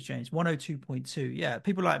value is, James. 102.2. Yeah,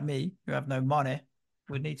 people like me who have no money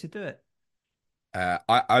would need to do it.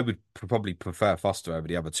 I would probably prefer Foster over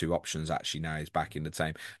the other two options. Actually, now he's back in the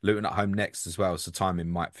team. Luton at home next as well, so timing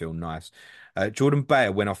might feel nice. Jordan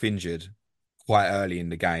Bayer went off injured quite early in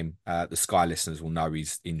the game. The Sky listeners will know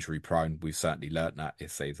he's injury prone. We've certainly learnt that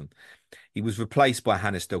this season. He was replaced by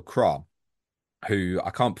Hannes Del Crah, who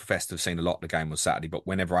I can't profess to have seen a lot of the game on Saturday, but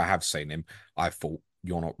whenever I have seen him, I thought,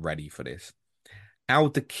 you're not ready for this. Al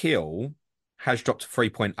Dakhil has dropped to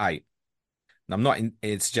 3.8. And I'm not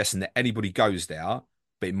suggesting that anybody goes there,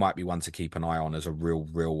 but it might be one to keep an eye on as a real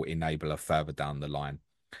enabler further down the line.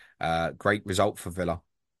 Great result for Villa.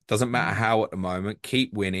 Doesn't matter how at the moment.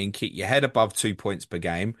 Keep winning. Keep your head above 2 points per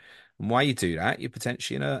game. And while you do that, you're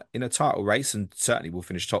potentially in a title race, and certainly will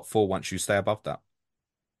finish top 4 once you stay above that.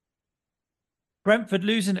 Brentford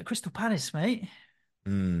losing at Crystal Palace, mate.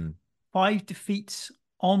 5 defeats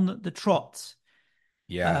on the trot.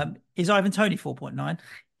 Yeah. Is Ivan Toney 4.9?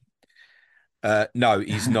 No,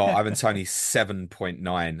 he's not. Ivan Toney's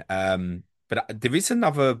 7.9. But there is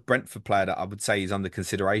another Brentford player that I would say is under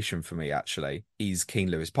consideration for me, actually. He's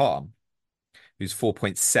Keane Lewis-Potter, who's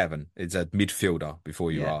 4.7. It's a midfielder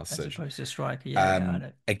before you ask. As opposed to a striker. Yeah, I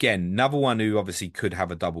know. Again, another one who obviously could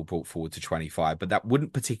have a double brought forward to 25, but that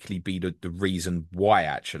wouldn't particularly be the reason why,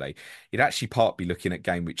 actually. It'd actually partly be looking at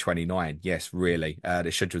game week 29. Yes, really.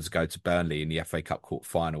 They're scheduled to go to Burnley in the FA Cup quarter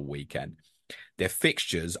final weekend. Their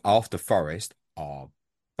fixtures after Forest are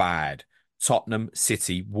bad. Tottenham,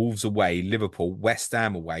 City, Wolves away, Liverpool, West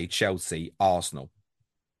Ham away, Chelsea, Arsenal.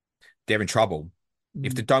 They're in trouble.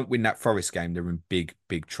 If they don't win that Forest game, they're in big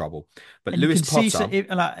trouble. But and Lewis Potter,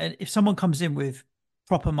 if someone comes in with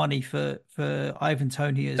proper money for Ivan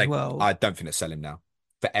Toney as well, I don't think they sell him now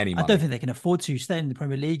for any money. I don't think they can afford to. Staying in the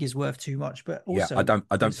Premier League is worth too much. But also, I don't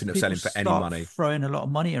think they'll sell him for any money. Throwing a lot of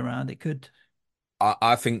money around, it could.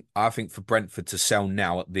 I think for Brentford to sell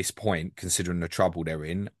now at this point, considering the trouble they're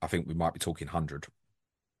in, I think we might be talking 100.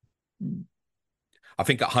 I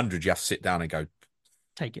think at 100 you have to sit down and go,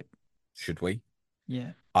 take it. Should we?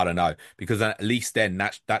 Yeah. I don't know, because at least then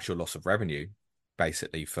that's your loss of revenue,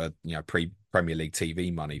 basically, for Premier League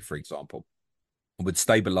TV money, for example. It would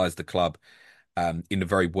stabilise the club in the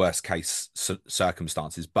very worst case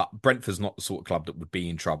circumstances. But Brentford's not the sort of club that would be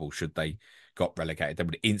in trouble should they got relegated. They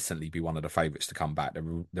would instantly be one of the favourites to come back.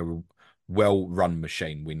 They're a well-run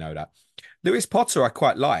machine. We know that. Lewis Potter, I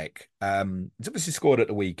quite like. He's obviously scored at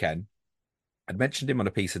the weekend. I'd mentioned him on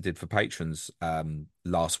a piece I did for patrons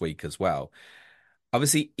last week as well.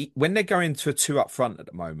 Obviously, when they're going to a 2 up front at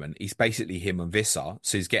the moment, he's basically him and Visser,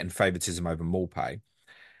 so he's getting favouritism over Morpay.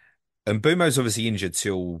 And Bumo's obviously injured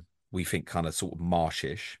till we think kind of sort of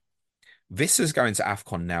Marshish. Visser's going to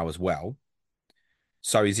AFCON now as well.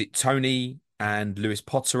 So is it Toney and Lewis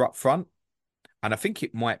Potter up front? And I think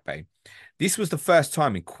it might be. This was the first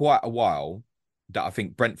time in quite a while that I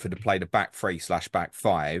think Brentford have played a back 3/back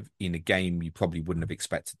 5 in a game you probably wouldn't have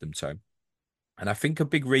expected them to. And I think a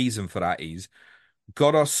big reason for that is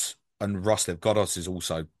Godos and Roslev. Godos is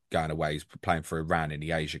also going away. He's playing for Iran in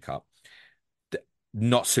the Asia Cup.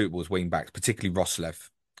 Not suitable as wing-backs, particularly Roslev.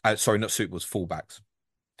 Sorry, not suitable as full-backs.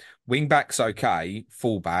 Wing-backs, okay.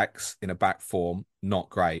 Full-backs in a back form, not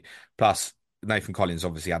great. Plus, Nathan Collins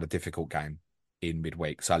obviously had a difficult game in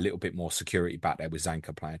midweek, so a little bit more security back there with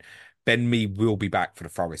Zanka playing. Ben Mee will be back for the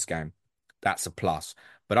Forest game. That's a plus.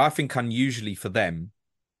 But I think unusually for them,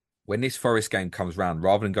 when this Forest game comes round,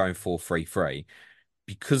 rather than going 4-3-3,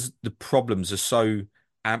 because the problems are so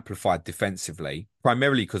amplified defensively,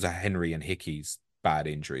 primarily because of Henry and Hickey's bad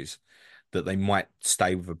injuries, that they might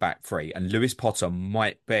stay with a back three, and Lewis Potter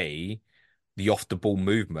might be the off the ball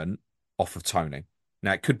movement off of Tony.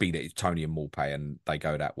 Now it could be that it's Tony and Morpay and they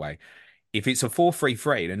go that way. If it's a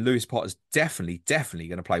 4-3-3, then Lewis Potter's definitely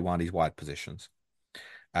going to play one of these wide positions.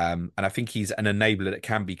 And I think he's an enabler that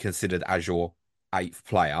can be considered as your eighth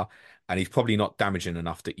player. And he's probably not damaging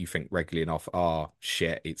enough that you think regularly enough, oh,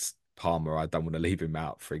 shit, it's Palmer. I don't want to leave him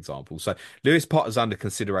out, for example. So Lewis Potter's under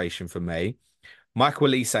consideration for me. Michael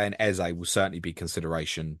Elise and Eze will certainly be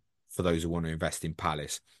consideration for those who want to invest in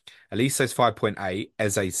Palace. Elise's 5.8,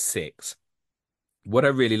 Eze's 6. What I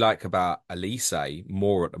really like about Elise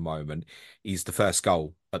more at the moment is the first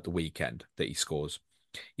goal at the weekend that he scores.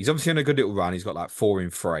 He's obviously on a good little run. He's got like 4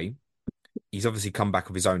 in 3. He's obviously come back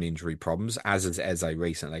with his own injury problems, as has Eze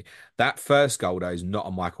recently. That first goal, though, is not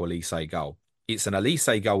a Michael Elise goal. It's an Elise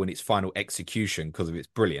goal in its final execution because of its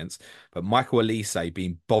brilliance. But Michael Elise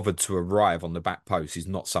being bothered to arrive on the back post is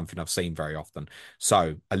not something I've seen very often.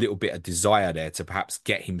 So a little bit of desire there to perhaps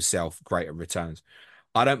get himself greater returns.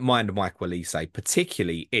 I don't mind Michael Elise,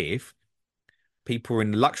 particularly if people are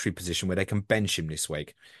in a luxury position where they can bench him this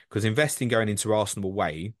week. Because investing going into Arsenal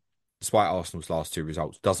away, despite Arsenal's last 2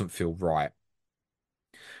 results, doesn't feel right.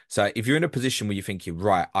 So if you're in a position where you're thinking,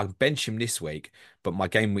 right, I'll bench him this week, but my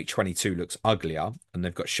game week 22 looks uglier and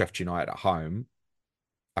they've got Sheffield United at home,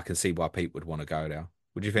 I can see why people would want to go there.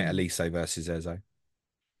 Would you think Elise versus Eze?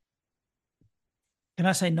 Can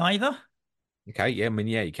I say neither? Okay, yeah, I mean,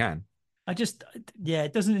 yeah, you can.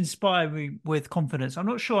 It doesn't inspire me with confidence. I'm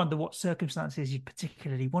not sure under what circumstances you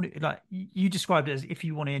particularly want it. Like you described it as if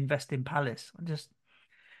you want to invest in Palace. I'm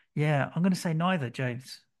going to say neither,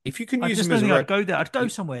 James. If you can I use just him don't as think I'd go there. I'd go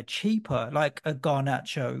somewhere cheaper, like a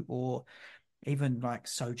Garnacho or even like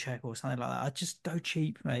Souček or something like that. I'd just go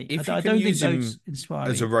cheap, mate. If I you don't can think use him those inspire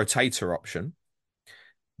as me. a rotator option,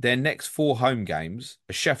 their next 4 home games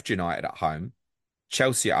are Sheffield United at home,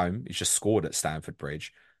 Chelsea at home, it's just scored at Stamford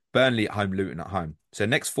Bridge, Burnley at home, Luton at home. So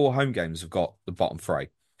next 4 home games have got the bottom 3.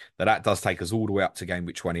 Now that does take us all the way up to game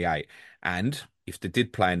week 28. And if they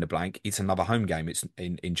did play in the blank, it's another home game. It's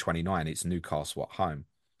in 29. It's Newcastle at home.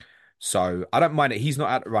 So I don't mind it. He's not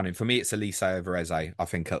out the running. For me, it's Elise over Eze, I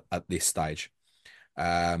think, at this stage.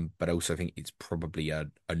 But I also think it's probably a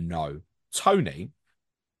no. Tony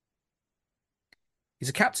is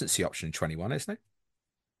a captaincy option in 21, isn't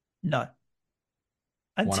he? No.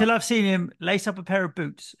 Until I've seen him lace up a pair of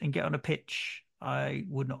boots and get on a pitch, I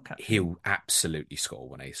would not captain him. He'll absolutely score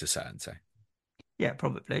when he's a certainty. Yeah,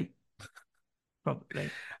 probably. Probably.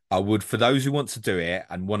 I would, for those who want to do it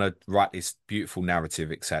and want to write this beautiful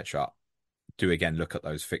narrative, etc., do again look at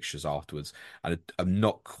those fixtures afterwards. And I'm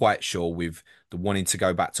not quite sure with the wanting to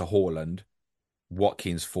go back to Haaland,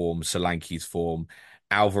 Watkins' form, Solanke's form,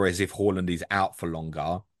 Alvarez if Haaland is out for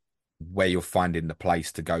longer, where you're finding the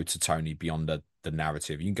place to go to Tony beyond the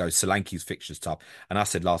narrative. You can go Solanke's fixtures tough. And I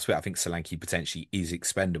said last week, I think Solanke potentially is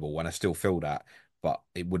expendable, and I still feel that, but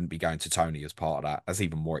it wouldn't be going to Tony as part of that. That's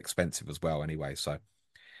even more expensive as well anyway. So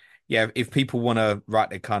yeah, if people want to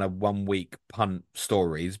write their kind of 1 week punt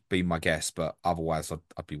stories, be my guest, but otherwise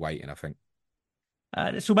I'd be waiting, I think.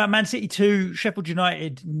 Let's talk about Man City 2, Sheffield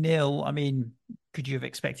United 0. I mean, could you have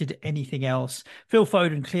expected anything else? Phil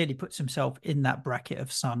Foden clearly puts himself in that bracket of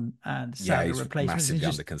Son and Salah replacements. Massively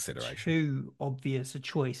it's under consideration. Too obvious a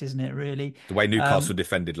choice, isn't it, really? The way Newcastle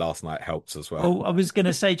defended last night helps as well. Oh, I was going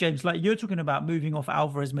to say, James, like you're talking about moving off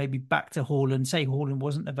Alvarez maybe back to Haaland, say Haaland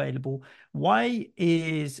wasn't available. Why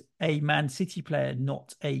is a Man City player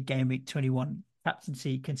not a game week 21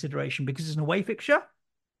 captaincy consideration? Because it's an away fixture?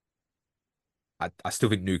 I still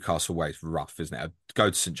think Newcastle away is rough, isn't it? I'd go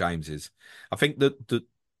to St James's. I think that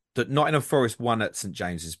Nottingham Forest won at St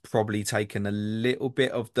James's probably taken a little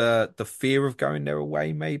bit of the fear of going there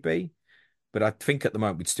away, maybe. But I think at the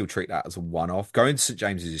moment we'd still treat that as a one-off. Going to St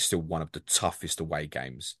James's is still one of the toughest away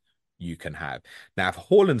games you can have. Now, if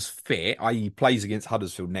Haaland's fit, i.e. plays against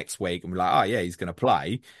Huddersfield next week, and we're like, oh yeah, he's going to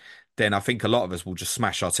play, then I think a lot of us will just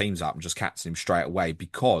smash our teams up and just captain him straight away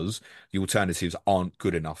because the alternatives aren't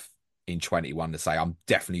good enough in 21 to say, I'm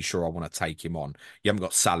definitely sure I want to take him on. You haven't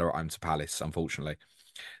got Salah at home to Palace, unfortunately.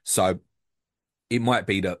 So it might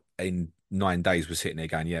be that in 9 days we're sitting there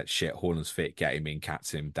going, yeah, shit, Haaland's fit, get him in,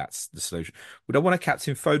 captain him. That's the solution. Would I want to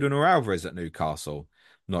captain Foden or Alvarez at Newcastle?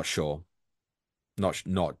 Not sure.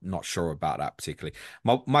 Not sure about that particularly.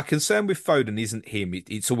 My concern with Foden isn't him.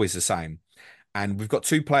 It's always the same. And we've got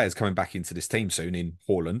 2 players coming back into this team soon in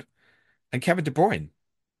Haaland and Kevin De Bruyne.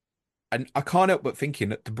 And I can't help but thinking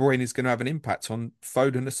that De Bruyne is going to have an impact on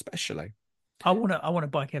Foden especially. I want to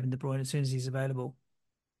buy Kevin De Bruyne as soon as he's available.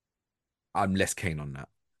 I'm less keen on that.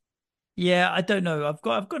 Yeah, I don't know. I've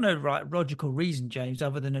got no right logical reason, James,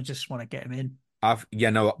 other than I just want to get him in.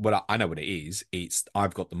 No, well, I know what it is. It's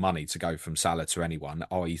I've got the money to go from Salah to anyone.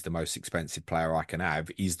 Oh, he's the most expensive player I can have.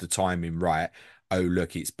 Is the timing right? Oh,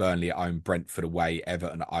 look, it's Burnley at home, Brentford away,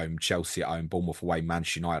 Everton at home, Chelsea at home, Bournemouth away,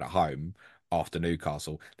 Manchester United at home after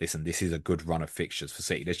Newcastle. Listen, this is a good run of fixtures for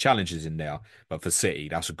City. There's challenges in there, but for City,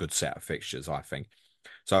 that's a good set of fixtures, I think.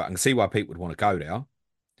 So I can see why people would want to go there,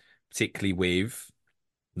 particularly with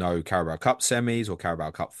no Carabao Cup semis or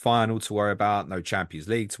Carabao Cup final to worry about, no Champions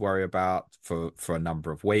League to worry about for a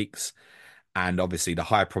number of weeks, and obviously the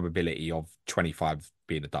high probability of 25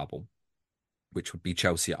 being a double, which would be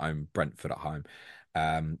Chelsea at home, Brentford at home.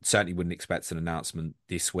 Certainly wouldn't expect an announcement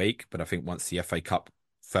this week, but I think once the FA Cup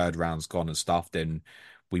third round's gone and stuff, then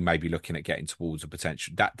we may be looking at getting towards a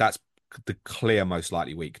potential. That's the clear most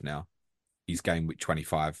likely week now. He's game week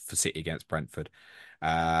 25 for City against Brentford.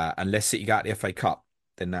 Unless City get the FA Cup,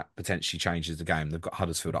 then that potentially changes the game. They've got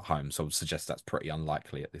Huddersfield at home, so I would suggest that's pretty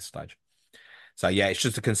unlikely at this stage. So yeah, it's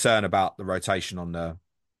just a concern about the rotation on the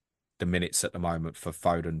minutes at the moment for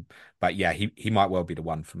Foden. But yeah, he might well be the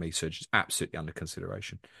one for me. So just absolutely under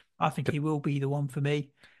consideration. I think he will be the one for me.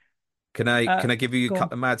 Can I give you a Go on.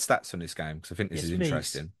 couple of mad stats on this game? Because I think this Yes, is please.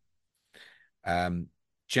 interesting.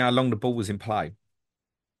 Do you know how long the ball was in play?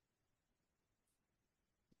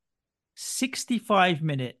 65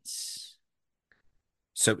 minutes.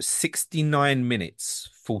 So it was 69 minutes,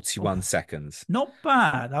 41 Oh, seconds. not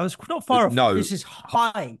bad. I was not far off. No, This is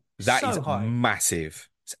high. that is So high. massive.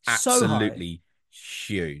 It's So high. absolutely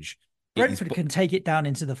huge. It is. Brentford can take it down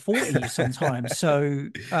into the 40s sometimes. So,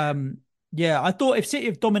 yeah, I thought if City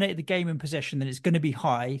have dominated the game in possession, then it's going to be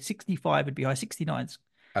high. 65 would be high. 69's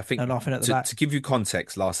I no think laughing at the to back. give you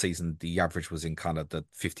context, last season the average was in kind of the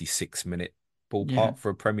 56-minute Yeah. ballpark for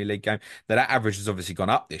a Premier League game. Now that average has obviously gone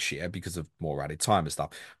up this year because of more added time and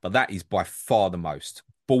stuff, but that is by far the most.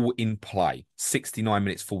 Ball in play, 69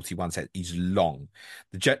 minutes, 41 seconds is long.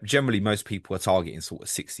 Generally, most people are targeting sort of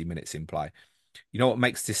 60 minutes in play. You know what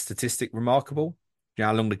makes this statistic remarkable? You know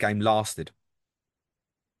how long the game lasted?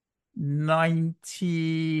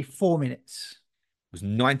 94 minutes. It was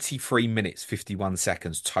 93 minutes, 51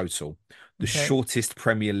 seconds total. The Okay. shortest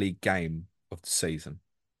Premier League game of the season.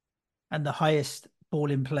 And the highest ball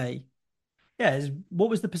in play. Yeah. What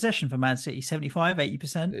was the possession for Man City? 75,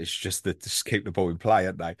 80%? It's just that just keep the ball in play,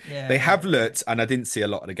 aren't they? Yeah, They have yeah, yeah. looked, and I didn't see a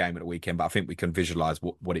lot of the game at the weekend, but I think we can visualize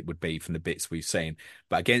what it would be from the bits we've seen.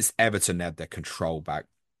 But against Everton, they had their control back.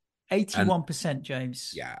 And 81%,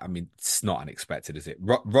 James. yeah, I mean, it's not unexpected, is it?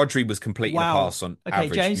 Rodri was completing a Wow. pass on Okay,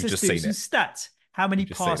 average. James, You've let's just do seen some it. stats. How many You've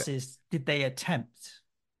just seen it. passes did they attempt?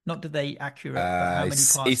 Not did they accurate, but how many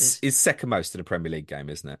passes? It's second most in the Premier League game,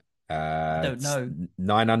 isn't it? I don't It's know.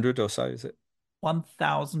 900 or so, is it?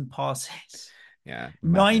 1,000 passes. Yeah,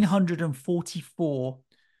 madness. 944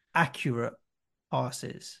 accurate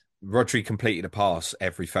passes. Rodri completed a pass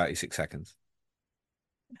every 36 seconds.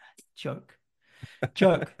 Joke.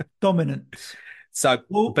 Joke. Dominance. So,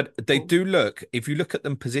 Oh, but they oh. do look, if you look at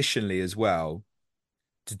them positionally as well,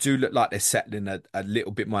 to do look like they're settling a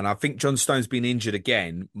little bit more. And I think John Stones being injured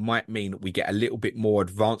again might mean that we get a little bit more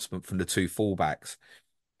advancement from the two fullbacks.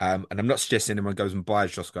 And I'm not suggesting anyone goes and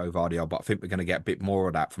buys Josko Vardiol, but I think we're going to get a bit more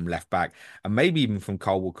of that from left back and maybe even from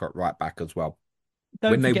Cole Walker at right back as well.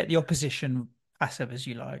 Don't When they forget the opposition passive as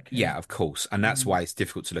you like. Yeah. Yeah, of course. And that's Mm. why it's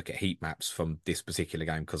difficult to look at heat maps from this particular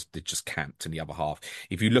game because they're just camped in the other half.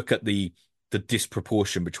 If you look at the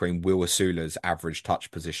disproportion between Will Asula's average touch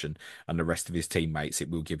position and the rest of his teammates, it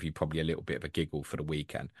will give you probably a little bit of a giggle for the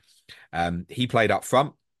weekend. He played up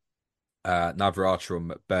front. Navarrete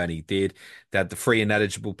and McBurney did. They had the three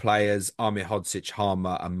ineligible players, Amir Hodzic,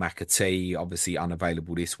 Harmer, and McAtee, obviously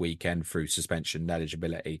unavailable this weekend through suspension and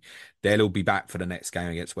eligibility. They'll all be back for the next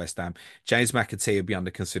game against West Ham. James McAtee will be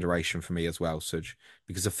under consideration for me as well, Suj,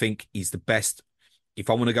 because I think he's the best. If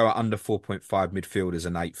I want to go at under 4.5 midfield as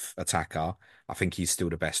an eighth attacker, I think he's still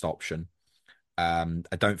the best option. I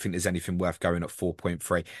don't think there's anything worth going at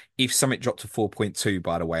 4.3. If something dropped to 4.2,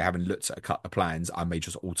 by the way, having looked at a couple of plans, I may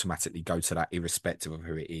just automatically go to that irrespective of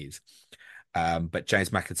who it is. But James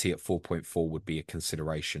McAtee at 4.4 would be a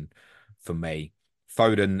consideration for me.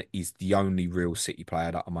 Foden is the only real City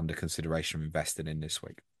player that I'm under consideration of investing in this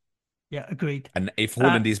week. Yeah, agreed. And if Uh,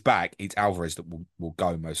 Haaland is back, it's Alvarez that will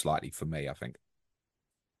go most likely for me, I think.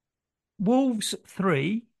 Wolves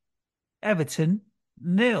 3, Everton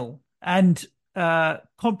nil. And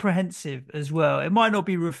comprehensive as well. It might not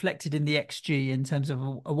be reflected in the XG in terms of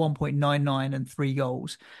a 1.99 and 3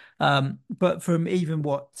 goals. But from even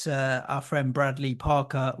what our friend Bradley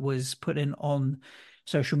Parker was putting on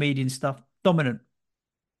social media and stuff, dominant.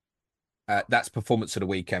 That's performance of the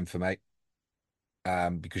weekend for me.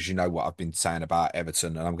 Because you know what I've been saying about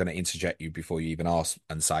Everton, and I'm going to interject you before you even ask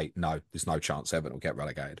and say, no, there's no chance Everton will get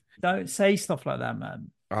relegated. Don't say stuff like that,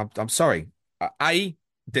 man. I'm sorry. A,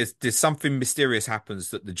 there's something mysterious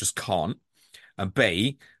happens that they just can't. And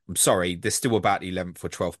B, I'm sorry, they're still about the 11th or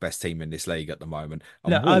 12th best team in this league at the moment.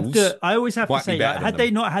 And Look, Wolves I always have to might be say, like, better than had they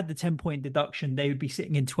them. not had the 10-point deduction, they would be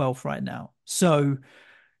sitting in 12th right now. So,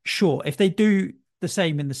 sure, if they do the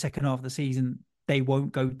same in the second half of the season, they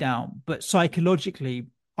won't go down. But psychologically,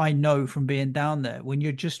 I know from being down there, when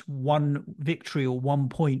you're just one victory or 1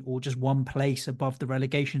 point or just one place above the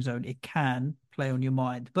relegation zone, it can play on your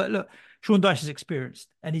mind. But look, Sean Dyche is experienced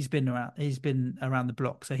and he's been around the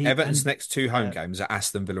block. So he Everton's and next two home uh, games are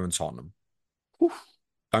Aston Villa and Tottenham.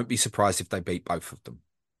 Don't be surprised if they beat both of them.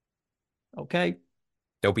 okay.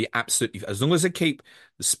 They'll be absolutely, as long as they keep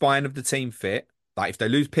the spine of the team fit. Like if they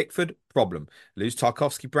lose Pickford, problem. Lose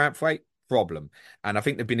Tarkovsky, Branthwaite, problem. And I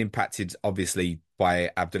think they've been impacted, obviously,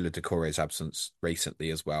 by Abdullah Doucouré's absence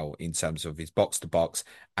recently as well, in terms of his box to box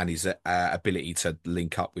and his ability to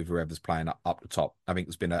link up with whoever's playing up the top. I think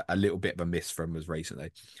there's been a little bit of a miss from us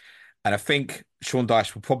recently. And I think Sean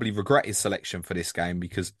Dyche will probably regret his selection for this game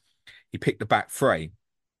because he picked the back three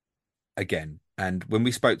again. And when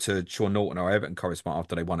we spoke to Sean Norton, our Everton correspondent,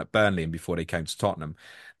 after they won at Burnley and before they came to Tottenham,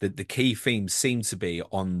 the key theme seemed to be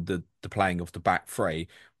on the playing of the back three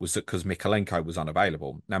was that because Mikalenko was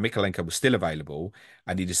unavailable. Now, Mikalenko was still available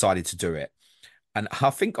and he decided to do it. And I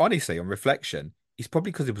think, honestly, on reflection, it's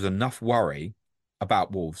probably because there was enough worry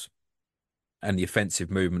about Wolves and the offensive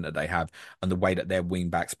movement that they have and the way that their wing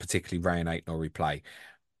backs, particularly Ray and Aït-Nouri, play.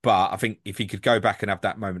 But I think if he could go back and have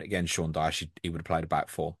that moment again, Sean Dyche, he would have played a back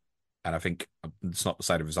four. And I think it's not to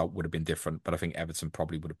say the result would have been different, but I think Everton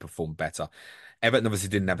probably would have performed better. Everton obviously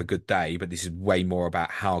didn't have a good day, but this is way more about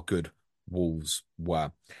how good Wolves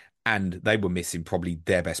were. And they were missing probably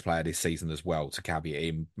their best player this season as well, to caveat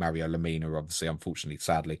in Mario Lemina, obviously, unfortunately,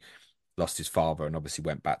 sadly, lost his father and obviously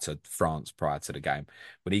went back to France prior to the game.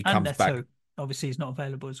 When he And comes back, Neto, obviously, he's not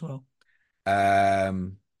available as well.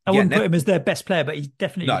 I yeah, wouldn't put him as their best player, but he's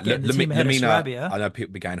definitely no, getting the team ahead of Lamina, Sarabia. I know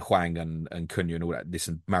people be going Huang and Cunha and all that.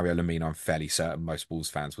 Listen, Mario Lamina, I'm fairly certain most Wolves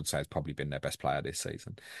fans would say has probably been their best player this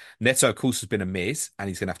season. Neto, of course, has been a miss, and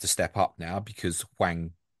he's going to have to step up now because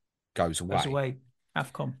Huang goes Goes away. away.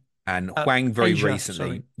 AFCON. And Huang very Asia, recently,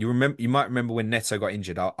 sorry. you might remember when Neto got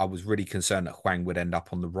injured, I was really concerned that Huang would end up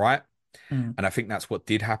on the right. Mm. And I think that's what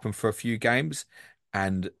did happen for a few games.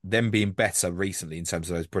 And them being better recently in terms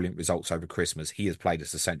of those brilliant results over Christmas, he has played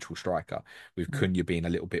as a central striker, with Mm. Cunha being a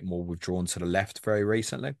little bit more withdrawn to the left very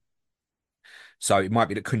recently. So it might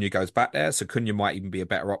be that Cunha goes back there. So Cunha might even be a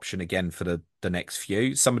better option again for the next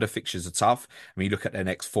few. Some of the fixtures are tough. I mean, you look at their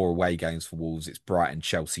next four away games for Wolves, it's Brighton,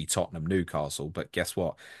 Chelsea, Tottenham, Newcastle. But guess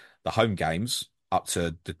what? The home games up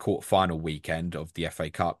to the quarter-final weekend of the FA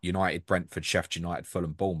Cup, United, Brentford, Sheffield United,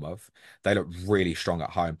 Fulham, Bournemouth, they look really strong at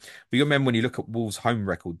home. But you remember when you look at Wolves' home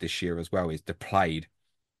record this year as well, is they played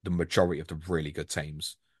the majority of the really good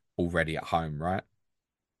teams already at home, right?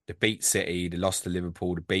 They beat City, they lost to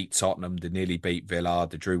Liverpool, they beat Tottenham, they nearly beat Villa,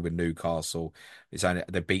 they drew with Newcastle.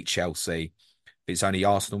 They beat Chelsea. It's only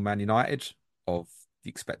Arsenal, Man United of the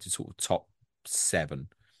expected sort of top seven.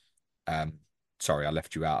 Um, sorry, I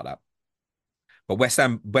left you out of that. But West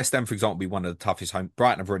Ham, for example, be one of the toughest home.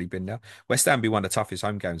 Brighton have already been there. West Ham be one of the toughest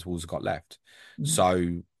home games Wolves have got left. Mm.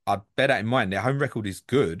 So I'd bear that in mind. Their home record is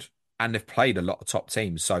good, and they've played a lot of top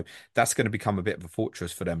teams. So that's going to become a bit of a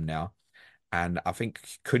fortress for them now. And I think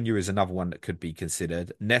Cunha is another one that could be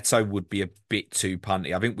considered. Neto would be a bit too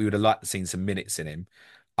punty. I think we would have liked to seen some minutes in him.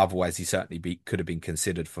 Otherwise, he certainly could have been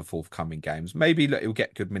considered for forthcoming games. Maybe look, he'll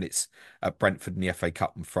get good minutes at Brentford in the FA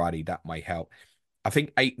Cup on Friday. That may help. I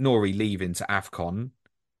think Aït-Nouri leaving to AFCON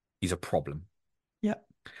is a problem. Yeah.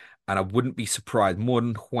 And I wouldn't be surprised more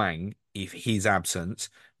than Huang if his absence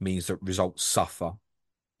means that results suffer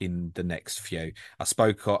in the next few. I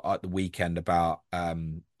spoke at the weekend about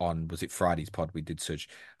on was it Friday's pod we did such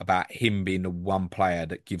about him being the one player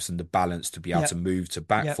that gives them the balance to be able to Yep. move to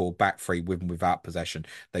back Yep. four, back three with and without possession.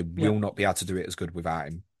 They will Yep. not be able to do it as good without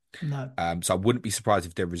him. No. So I wouldn't be surprised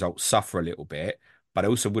if their results suffer a little bit, but I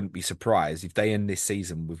also wouldn't be surprised if they end this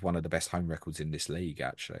season with one of the best home records in this league,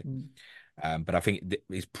 actually. Mm. But I think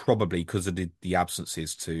it's probably because of the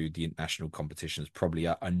absences to the international competitions, probably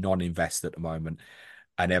a non-invest at the moment.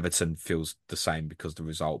 And Everton feels the same because of the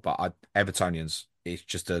result. But Evertonians, it's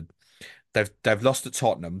just they've lost at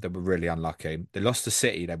Tottenham. They were really unlucky. They lost to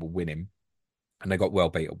City. They were winning, and they got well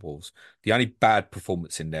beat at Wolves. The only bad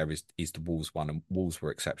performance in there is the Wolves one, and Wolves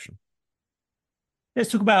were exception.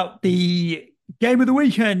 Let's talk about the Game of the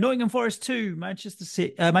weekend: Nottingham Forest 2, Manchester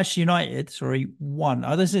United, sorry, 1.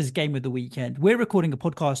 Oh, this is game of the weekend. We're recording a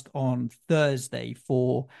podcast on Thursday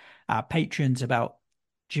for our patrons about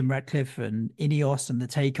Jim Ratcliffe and Ineos and the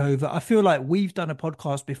takeover. I feel like we've done a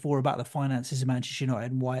podcast before about the finances of Manchester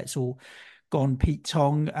United and why it's all gone Pete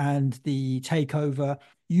Tong and the takeover.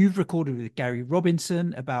 You've recorded with Gary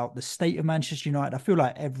Robinson about the state of Manchester United. I feel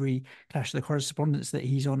like every Clash of the Correspondents that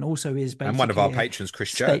he's on also is And one of our basically a patrons,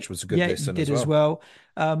 Chris state. Church, was a good Yeah, he listen did as as well.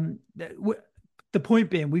 well. The point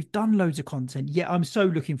being, we've done loads of content. Yeah, I'm so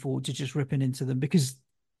looking forward to just ripping into them because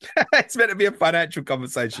It's meant to be a financial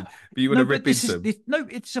conversation, but you want to no, rip but this into is them. no,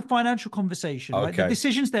 it's a financial conversation, right? The Okay.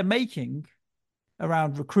 decisions they're making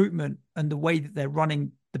around recruitment and the way that they're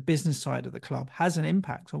running the business side of the club has an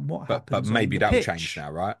impact on what But happens on maybe the that'll change pitch. now,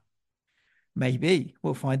 right? Maybe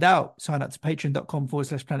we'll find out. Sign up to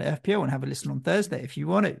patreon.com/Planet FPL and have a listen on Thursday if you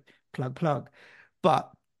want it. Plug.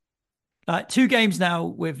 But like 2 games now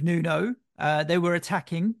with Nuno. They were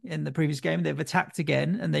attacking in the previous game. They've attacked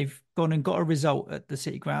again and they've gone and got a result at the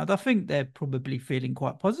City Ground. I think they're probably feeling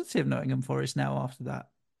quite positive, Nottingham Forest, now after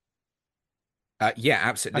that. Yeah,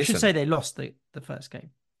 absolutely. I should Listen, say they lost the first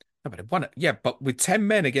game. no, but they won it. Yeah, but with 10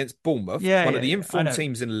 men against Bournemouth, Yeah, one of the I informed know.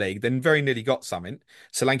 teams in the league, then very nearly got something.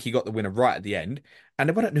 Solanke got the winner right at the end, and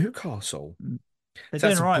they won at Newcastle. Mm. They're So doing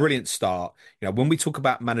that's a all right. brilliant start. When we talk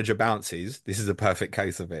about manager bounces, this is a perfect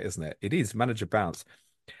case of it, isn't it? It is manager bounce.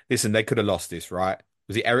 Listen, they could have lost this, right?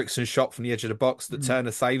 Was it Ericsson's shot from the edge of the box that Mm.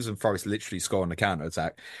 Turner saves and Forest literally score on the counter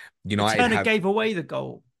attack? But United Turner have. gave away the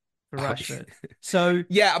goal for Oh, Rashford. So,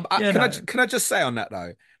 yeah, you know, can I just say on that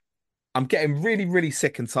though? I'm getting really, really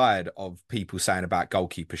sick and tired of people saying about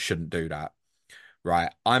goalkeepers shouldn't do that.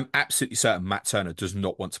 Right? I'm absolutely certain Matt Turner does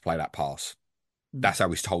not want to play that pass. mm. That's how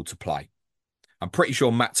he's told to play. I'm pretty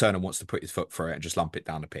sure Matt Turner wants to put his foot through it and just lump it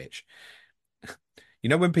down the pitch.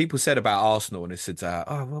 When people said about Arsenal and they said,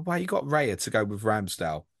 oh, well, why you got Raya to go with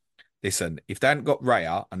Ramsdale? Listen, if they hadn't got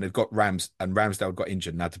Raya and they've got Ramsdale got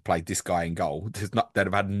injured and had to play this guy in goal, they'd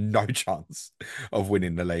have had no chance of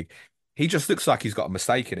winning the league. He just looks like he's got a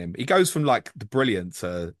mistake in him. He goes from like the brilliant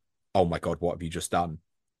to, oh my God, what have you just done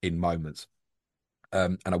in moments?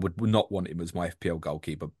 And I would not want him as my FPL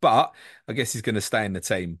goalkeeper, but I guess he's going to stay in the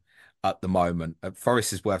team at the moment.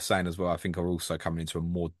 Forest is worth saying as well. I think are also coming into a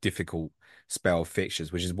more difficult spell of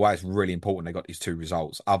fixtures, which is why it's really important they got these 2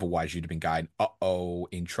 results. Otherwise, you'd have been going, uh-oh,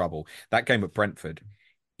 in trouble. That game at Brentford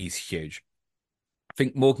is huge. I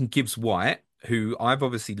think Morgan Gibbs-White, who I've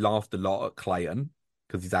obviously laughed a lot at Clayton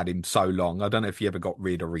because he's had him so long. I don't know if he ever got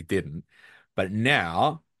rid or he didn't, but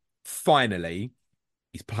now finally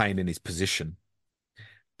he's playing in his position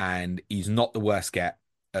and he's not the worst get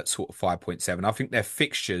at sort of 5.7. I think their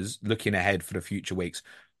fixtures looking ahead for the future weeks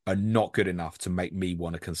are not good enough to make me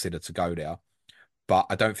want to consider to go there. But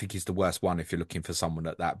I don't think he's the worst one if you're looking for someone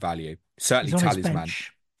at that value. Certainly He's on his Talisman.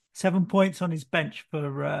 bench. 7 points on his bench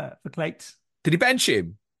for Clates. Did he bench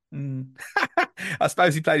him? Mm. I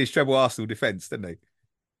suppose he played his treble Arsenal defence, didn't he?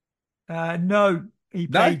 No, he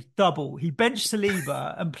No? played double. He benched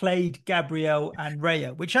Saliba and played Gabriel and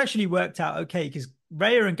Raya, which actually worked out okay because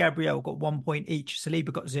Raya and Gabriel got 1 point each.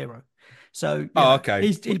 Saliba got 0. So Okay.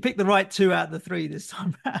 he picked the right 2 out of the 3 this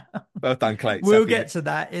time round. Well done, Clates. We'll get to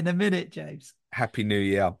that in a minute, James. Happy New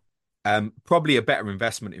Year. Probably a better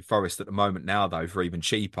investment in Forest at the moment now, though, for even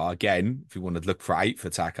cheaper. Again, if you want to look for 8th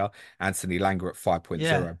attacker, Anthony Langer at 5.0.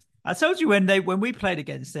 Yeah. I told you when we played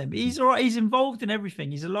against them, he's all right. He's involved in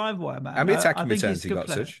everything. He's a live wire, man. How many attacking I think returns he's a he good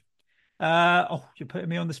got, player. Such? You're putting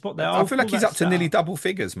me on the spot there. I I'll feel like pull he's that up to stat nearly up. double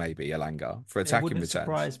figures, maybe, Elanga, for It attacking wouldn't returns.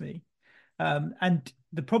 surprise me. And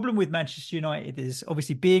the problem with Manchester United is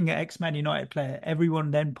obviously being an ex-Man United player,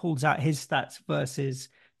 everyone then pulls out his stats versus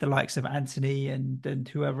the likes of Anthony and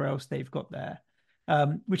whoever else they've got there,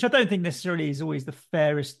 which I don't think necessarily is always the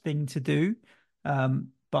fairest thing to do.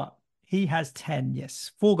 But he has 10,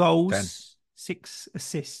 yes. 4 goals, 10. 6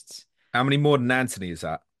 assists, How many more than Anthony is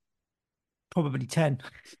that? probably 10.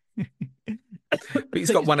 But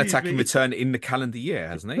he's got one Excuse attacking me. return in the calendar year,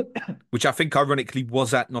 hasn't he? Which I think, ironically,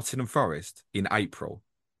 was at Nottingham Forest in April.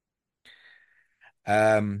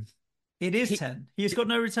 It is He- 10. He's got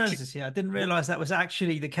no returns this year. I didn't realize that was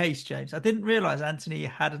actually the case, James. I didn't realize Anthony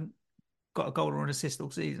hadn't got a goal or an assist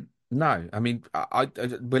all season. No, I mean,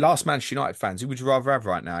 we'll ask Manchester United fans, who would you rather have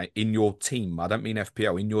right now in your team? I don't mean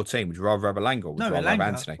FPL, in your team. Would you rather have Elanga or would No, you rather have Elanga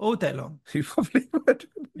Anthony? all day long. You probably would.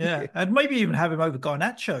 Yeah, and maybe even have him over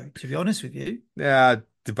Garnacho, to be honest with you. Yeah,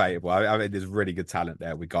 debatable. I mean, there's really good talent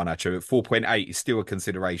there with Garnacho. At 4.8 is still a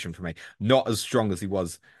consideration for me. Not as strong as he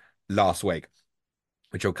was last week,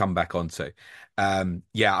 which I'll come back onto.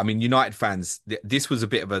 Yeah, I mean, United fans, this was a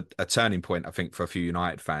bit of a turning point, I think, for a few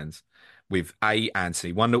United fans, with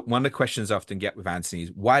Anthony. One of the questions I often get with Anthony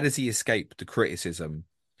is why does he escape the criticism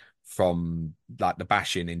from like the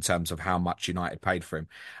bashing in terms of how much United paid for him?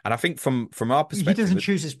 And I think from our He perspective, doesn't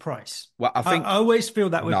choose his price. well, I I think always feel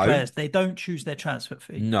that with no, players, they don't choose their transfer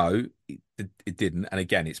fee. no, it didn't. And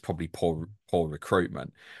again, it's probably poor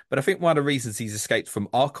recruitment. But I think one of the reasons he's escaped from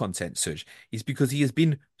our content, Suj, is because he has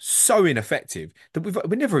been so ineffective that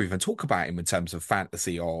we never even talk about him in terms of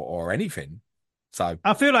fantasy or anything. So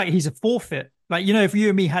I feel like he's a forfeit. Like, if you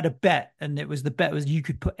and me had a bet and the bet was you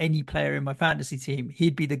could put any player in my fantasy team,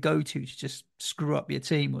 he'd be the go-to to just screw up your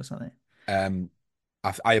team or something. um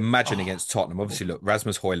I imagine Oh, against Tottenham, obviously, look,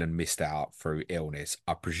 Rasmus Højlund missed out through illness.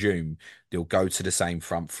 I presume they'll go to the same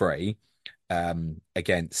front three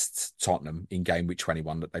against Tottenham in game week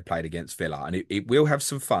 21 that they played against Villa. And it will have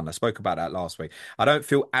some fun. I spoke about that last week. I don't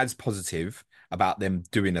feel as positive about them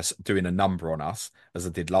doing a number on us as I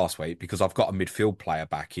did last week because I've got a midfield player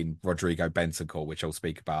back in Rodrigo Bentancur, which I'll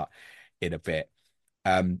speak about in a bit.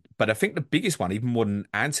 But I think the biggest one, even more than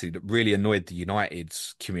Anthony, that really annoyed the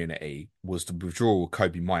United's community was the withdrawal of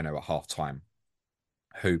Kobe Mino at half time,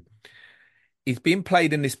 who is being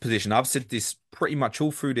played in this position. I've said this pretty much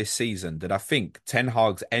all through this season that I think Ten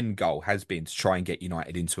Hag's end goal has been to try and get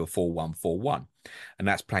United into a 4-1-4-1. And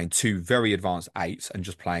that's playing two very advanced eights and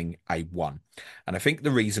just playing a one. And I think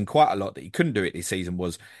the reason quite a lot that he couldn't do it this season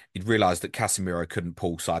was he'd realised that Casemiro couldn't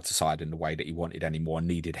pull side to side in the way that he wanted anymore and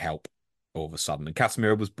needed help all of a sudden. And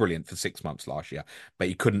Casemiro was brilliant for 6 months last year, but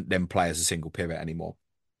he couldn't then play as a single pivot anymore.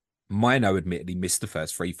 Mino admittedly missed the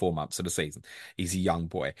first 3-4 months of the season. He's a young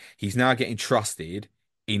boy. He's now getting trusted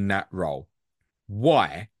in that role.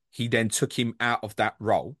 Why he then took him out of that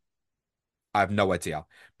role, I have no idea,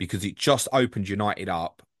 because it just opened United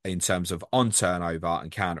up in terms of on turnover and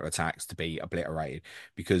counter attacks to be obliterated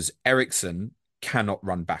because Ericsson cannot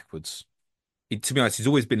run backwards. To be honest, he's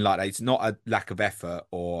always been like that. It's not a lack of effort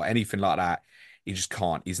or anything like that. He just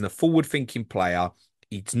can't. He's a forward-thinking player.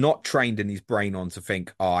 He's not trained in his brain on to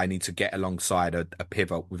think, oh, I need to get alongside a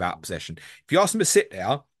pivot without possession. If you ask him to sit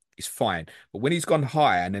there, it's fine. But when he's gone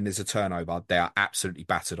higher and then there's a turnover, they are absolutely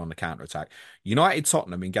battered on the counter-attack. United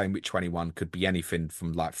Tottenham in game week 21 could be anything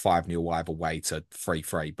from like 5-0 either way to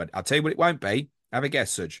 3-3. But I'll tell you what it won't be. Have a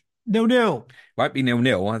guess, Suj. 0-0. Won't be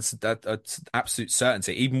 0-0. That's absolute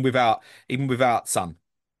certainty. Even without Son,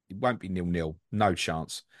 it won't be 0-0. No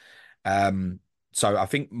chance. So I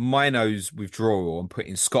think Mino's withdrawal and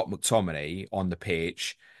putting Scott McTominay on the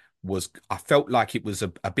pitch I felt like it was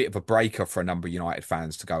a bit of a breaker for a number of United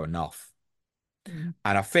fans to go enough. And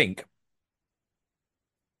I think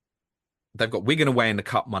they've got Wigan away in the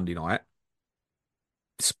Cup Monday night.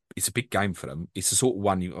 It's a big game for them. It's the sort of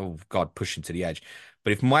one oh God, push them to the edge.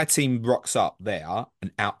 But if my team rocks up there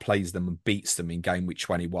and outplays them and beats them in game week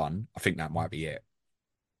 21, I think that might be it.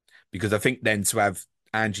 Because I think then to have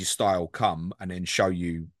Angie's style come and then show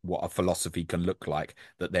you what a philosophy can look like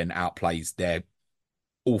that then outplays their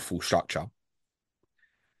awful structure.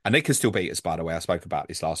 And they can still beat us, by the way. I spoke about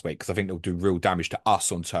this last week because I think they'll do real damage to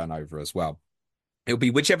us on turnover as well. It'll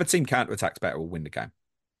be whichever team counter-attacks better will win the game.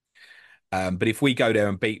 But if we go there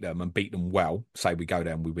and beat them well, say we go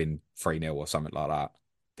there and we win 3-0 or something like that,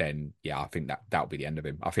 then yeah, I think that'll be the end of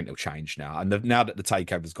him. I think they'll change now. And now that the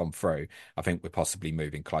takeover's gone through, I think we're possibly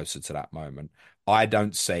moving closer to that moment. I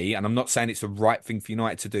don't see, and I'm not saying it's the right thing for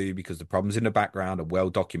United to do because the problems in the background are well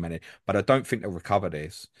documented, but I don't think they'll recover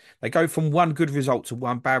this. They go from one good result to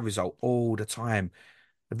one bad result all the time.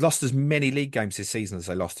 They've lost as many league games this season as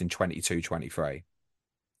they lost in 22-23.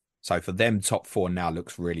 So for them, top four now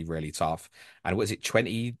looks really, really tough. And was it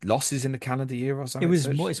 20 losses in the calendar year or something? It was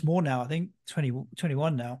more. It's more now. I think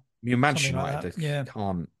 21 now. You Manchester Something like United, that. Yeah.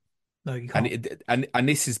 can't. No, you can't. And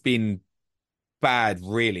this has been bad,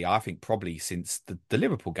 really. I think probably since the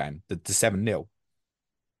Liverpool game, the 7-0,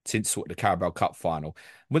 since sort of the Carabao Cup final. I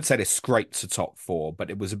wouldn't say they scraped to top four, but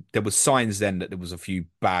there was signs then that there was a few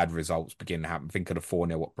bad results beginning to happen. Think of the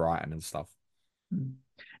 4-0 at Brighton and stuff.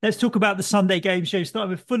 Let's talk about the Sunday game show. Starting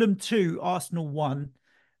with Fulham 2, Arsenal 1.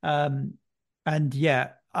 And yeah,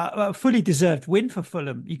 a fully deserved win for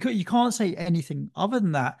Fulham. You can't say anything other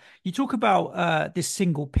than that. You talk about this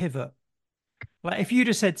single pivot. Like if you'd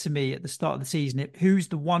have said to me at the start of the season, who's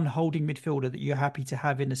the one holding midfielder that you're happy to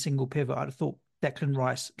have in a single pivot, I'd have thought Declan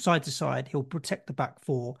Rice, side to side. He'll protect the back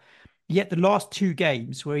four. Yet the last two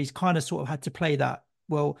games where he's kind of sort of had to play that,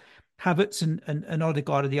 well, Havertz and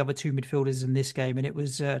Odegaard are the other two midfielders in this game, and it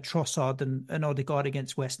was Trossard and Odegaard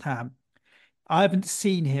against West Ham. I haven't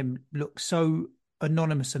seen him look so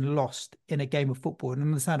anonymous and lost in a game of football. And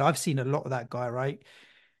understand, I've seen a lot of that guy, right?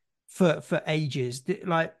 For ages.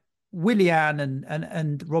 Like Willian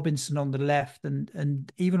and Robinson on the left,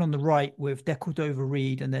 and even on the right with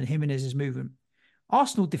Decordova-Reid and then Jimenez's movement.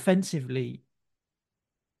 Arsenal defensively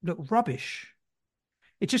look rubbish.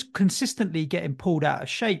 It's just consistently getting pulled out of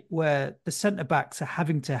shape where the centre backs are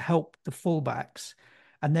having to help the fullbacks,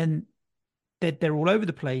 and then they're all over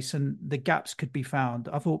the place, and the gaps could be found.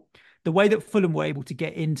 I thought the way that Fulham were able to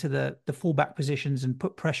get into the fullback positions and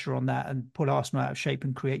put pressure on that and pull Arsenal out of shape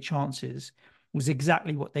and create chances was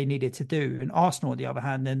exactly what they needed to do. And Arsenal, on the other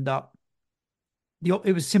hand, end up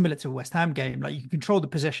it was similar to a West Ham game. Like, you can control the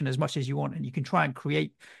possession as much as you want, and you can try and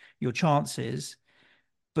create your chances,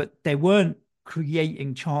 but they weren't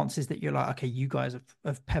creating chances that you're like, okay, you guys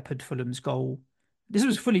have peppered Fulham's goal. This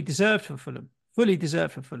was fully deserved for Fulham. Fully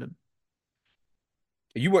deserved for Fulham.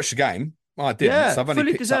 You watched the game? Well, I didn't. Yeah, So I've only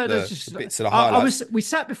fully picked up deserved. the bits of the highlights. We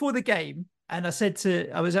sat before the game, and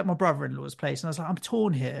I was at my brother-in-law's place, and I was like, I'm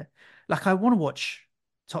torn here. Like, I want to watch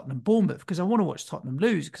Tottenham Bournemouth because I want to watch Tottenham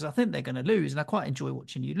lose because I think they're going to lose, and I quite enjoy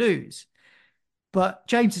watching you lose. But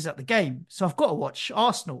James is at the game, so I've got to watch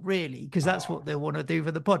Arsenal, really, because that's what they want to do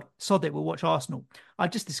for the pod. Sod it, we'll watch Arsenal. I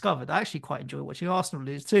just discovered I actually quite enjoy watching Arsenal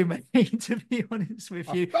lose too, mate, to be honest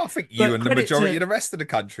with you. I think you and the majority of the rest of the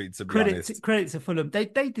country, to be honest. Credit to Fulham. They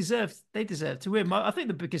deserve to win. I think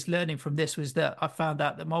the biggest learning from this was that I found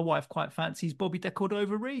out that my wife quite fancies Bobby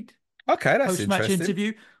Decordova-Reid. Okay, that's Post-match interesting.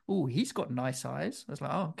 interview. Oh, he's got nice eyes. I was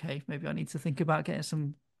like, oh, okay, maybe I need to think about getting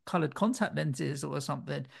some coloured contact lenses or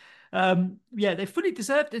something. Yeah, they fully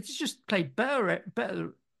deserved it. It's just played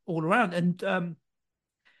better all around. And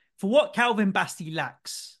for what Calvin Basti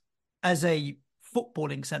lacks as a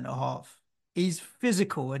footballing centre half, he's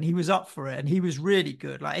physical and he was up for it and he was really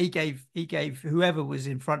good. Like, he gave whoever was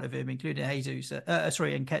in front of him, including Jesus,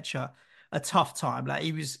 and Ketcher, a tough time. Like,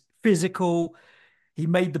 he was physical. He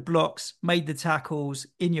made the blocks, made the tackles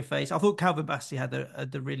in your face. I thought Calvin Basti had a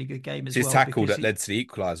really good game as well. His tackle that led to the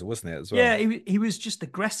equaliser, wasn't it, as well? Yeah, he was just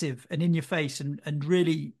aggressive and in your face and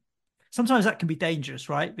really, sometimes that can be dangerous,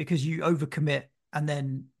 right? Because you overcommit and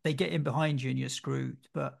then they get in behind you and you're screwed.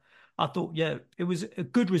 But I thought, yeah, it was a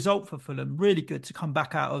good result for Fulham. Really good to come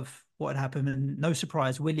back out of what had happened. And no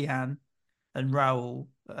surprise, Willian and Raul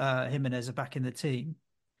Jimenez are back in the team.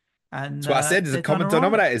 And that's what I said, is a common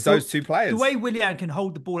denominator is those two players. The way Willian can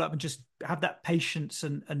hold the ball up and just have that patience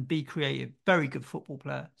and be creative, very good football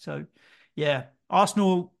player. So, yeah,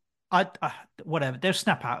 Arsenal, whatever, they'll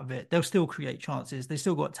snap out of it. They'll still create chances. They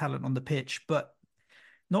still got talent on the pitch, but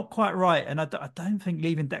not quite right. And I don't think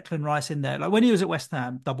leaving Declan Rice in there, like when he was at West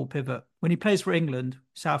Ham, double pivot. When he plays for England,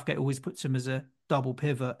 Southgate always puts him as a double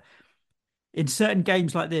pivot. In certain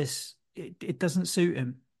games like this, it doesn't suit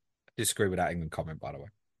him. I disagree with that England comment, by the way.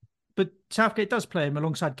 But Southgate does play him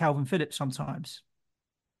alongside Calvin Phillips sometimes.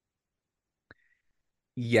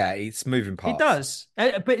 Yeah, it's moving parts. It does.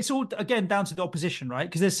 But it's all, again, down to the opposition, right?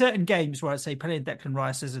 Because there's certain games where I'd say playing Declan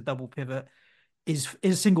Rice as a double pivot is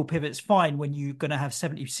a single pivot. It's fine when you're going to have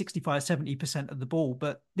 65, 70% of the ball.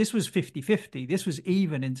 But this was 50-50. This was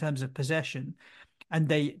even in terms of possession. And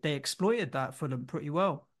they exploited that for them pretty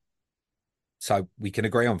well. So we can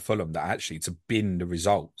agree on Fulham that actually to bin the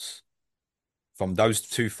results from those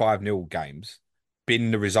two 5-0 games, bin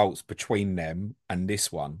the results between them and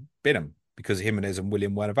this one, bin them because Jimenez and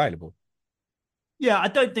William weren't available. Yeah, I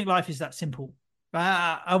don't think life is that simple.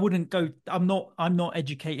 I wouldn't go. I'm not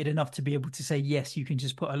educated enough to be able to say yes. You can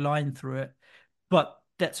just put a line through it, but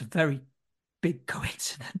that's a very big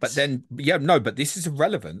coincidence. But then, yeah, no. But this is a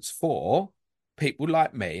relevance for people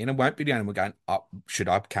like me, and I won't be the only one going, oh, should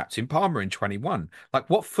I captain Palmer in 21? Like,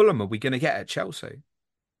 what Fulham are we going to get at Chelsea?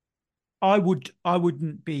 I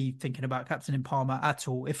wouldn't be thinking about captaining Palmer at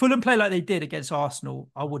all. If Fulham play like they did against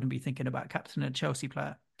Arsenal, I wouldn't be thinking about captaining a Chelsea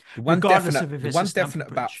player. The one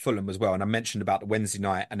definite about Fulham as well, and I mentioned about the Wednesday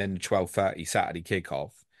night and then the 12:30 Saturday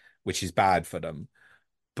kickoff, which is bad for them.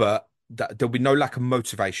 But there'll be no lack of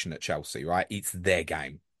motivation at Chelsea, right? It's their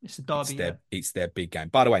game. It's a derby. It's their big game.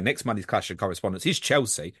 By the way, next Monday's Clash of Correspondence is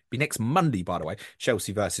Chelsea. It'll be next Monday, by the way.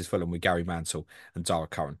 Chelsea versus Fulham with Gary Mantle and Dara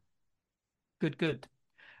Curran. Good.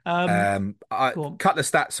 I cut the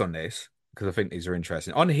stats on this because I think these are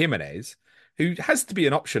interesting. On Jimenez, who has to be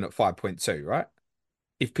an option at 5.2, right?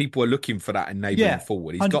 If people are looking for that enabling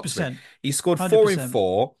forward, he's 100%. Got to be. He scored 4 in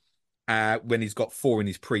 4 when he's got 4 in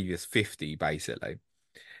his previous 50, basically.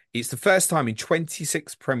 It's the first time in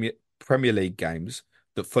 26 Premier League games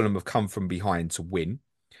that Fulham have come from behind to win.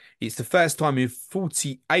 It's the first time in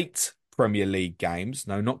 48 Premier League games,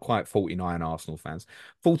 no, not quite 49 Arsenal fans,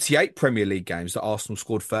 48 Premier League games that Arsenal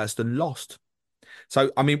scored first and lost.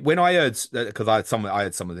 So, I mean, when I heard, because I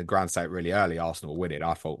heard some of the ground state really early, Arsenal win it,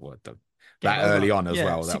 I thought, well, that early on as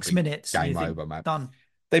well. 6 minutes. Game over, mate. Done.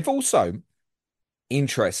 They've also,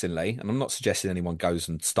 interestingly, and I'm not suggesting anyone goes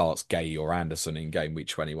and starts Gay or Anderson in game week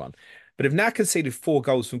 21, but have now conceded 4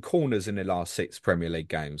 goals from corners in their last 6 Premier League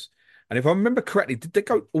games. And if I remember correctly, did they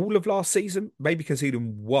go all of last season? Maybe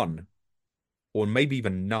conceding one or maybe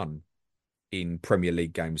even none in Premier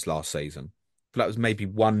League games last season. That was maybe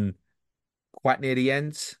one quite near the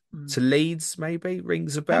end Mm. to Leeds, maybe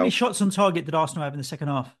rings a How many bell. shots on target did Arsenal have in the second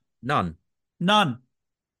half? None. None.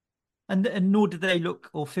 And nor did they look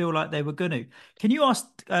or feel like they were going to. Can you ask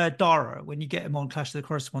Dara when you get him on Clash of the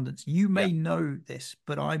Correspondents? You Yeah. may know this,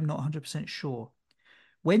 but I'm not 100% sure.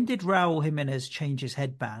 When did Raul Jimenez change his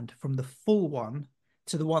headband from the full one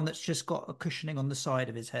to the one that's just got a cushioning on the side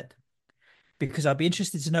of his head? Because I'd be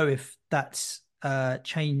interested to know if that's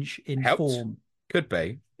change in Helped. form. Could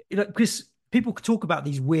be. Because people talk about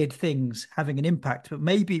these weird things having an impact, but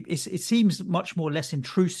maybe it seems much more less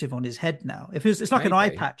intrusive on his head now. If it's like an eye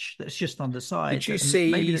Maybe. patch that's just on the side, Did you and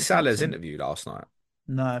maybe see that's helped Salah's him. interview last night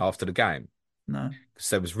No, after the game? no. Because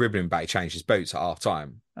there was ribbon back, he changed his boots at half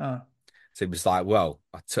time. Oh, So he was like, well,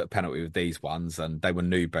 I took a penalty with these ones and they were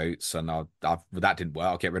new boots and that didn't work.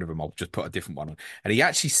 I'll get rid of them. I'll just put a different one on. And he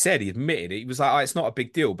actually said, he admitted it. He was like, oh, it's not a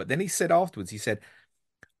big deal. But then he said afterwards, he said,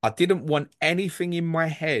 I didn't want anything in my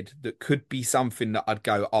head that could be something that I'd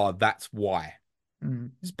go, oh, that's why. mm.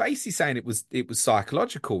 He's basically saying it was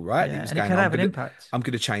psychological, right? And he Yeah, was and it going, can have an impact. I'm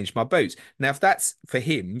gonna change my boots. Now, if that's for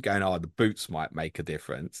him going, oh, the boots might make a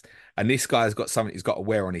difference, and this guy's got something he's got to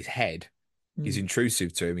wear on his head, is Mm.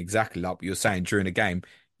 intrusive to him, exactly like what you're saying during a game.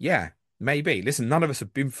 Yeah, maybe. Listen, none of us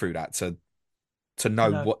have been through that to know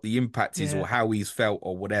No, what the impact is yeah, or how he's felt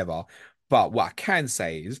or whatever. But what I can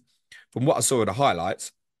say is, from what I saw of the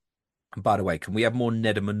highlights, and by the way, can we have more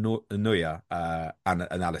Nedum Anuya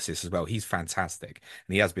analysis as well? He's fantastic,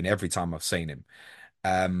 and he has been every time I've seen him.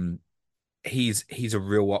 Um, he's a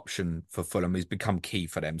real option for Fulham. He's become key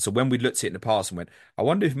for them. So when we looked at it in the past and went, I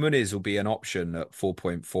wonder if Muniz will be an option at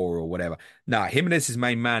 4.4 or whatever. Nah, Jimenez is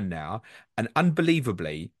main man now, and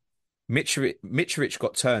unbelievably, Mitrovic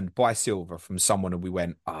got turned by Silva from someone and we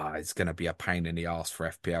went, it's going to be a pain in the ass for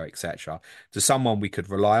FPL, etc., to someone we could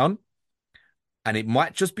rely on. And it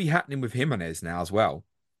might just be happening with Jimenez now as well,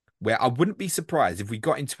 where I wouldn't be surprised if we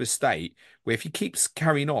got into a state where if he keeps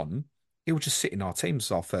carrying on, he'll just sit in our team as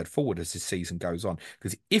our third forward as this season goes on.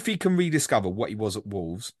 Because if he can rediscover what he was at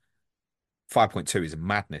Wolves, 5.2 is a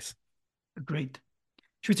madness. agreed.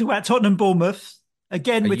 Should we talk about Tottenham Bournemouth?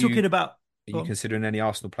 Again, Are we're you talking about. are you considering any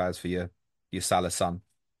Arsenal players for your Salah son?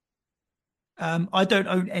 I don't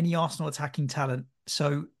own any Arsenal attacking talent,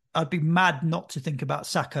 so I'd be mad not to think about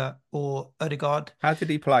Saka or Odegaard. How did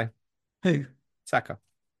he play? Who? Saka.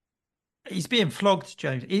 He's being flogged,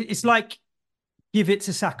 James. It's like give it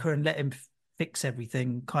to Saka and let him fix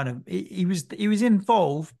everything. Kind of, he was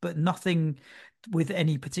involved, but nothing with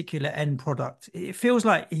any particular end product. It feels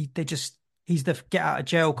like he's the get out of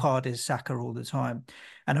jail card is Saka all the time.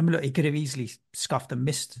 And look, he could have easily scuffed and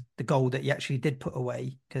missed the goal that he actually did put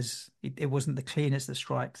away because it wasn't the cleanest of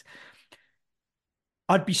strikes.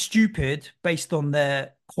 I'd be stupid based on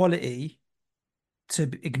their quality to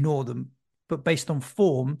ignore them, but based on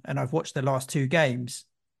form, and I've watched the last 2 games,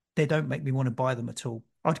 they don't make me want to buy them at all.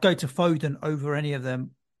 I'd go to Foden over any of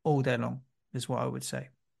them all day long, is what I would say.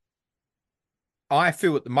 I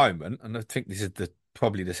feel at the moment, and I think this is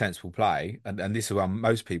probably the sensible play, and this is how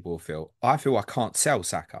most people feel. I feel I can't sell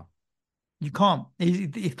Saka. You can't.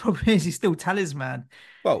 The problem is he's still talisman.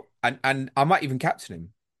 Well, and I might even captain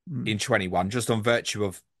him Mm. in 21 just on virtue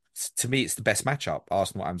of, to me, it's the best matchup,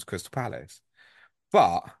 Arsenal and Crystal Palace.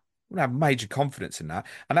 But I don't have major confidence in that.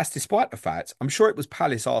 And that's despite the fact, I'm sure it was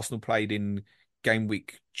Palace Arsenal played in game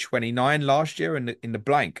week 29 last year in the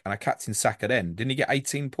blank, and I captained Saka then. Didn't he get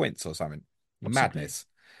 18 points or something? Possibly. Madness.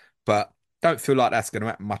 But don't feel like that's going to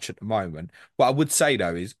happen much at the moment. What I would say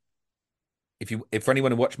though is, if for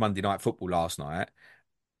anyone who watched Monday Night Football last night,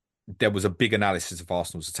 there was a big analysis of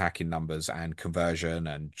Arsenal's attacking numbers and conversion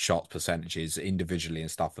and shot percentages individually and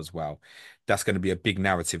stuff as well. That's going to be a big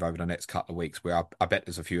narrative over the next couple of weeks where I bet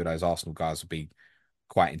there's a few of those Arsenal guys will be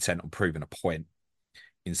quite intent on proving a point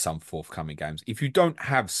in some forthcoming games. If you don't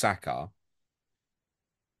have Saka,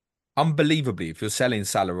 unbelievably, if you're selling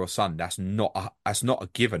Salah or Son, that's not a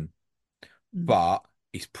given, Mm. but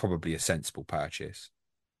it's probably a sensible purchase.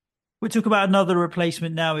 We'll talk about another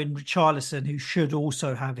replacement now in Richarlison, who should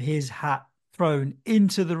also have his hat thrown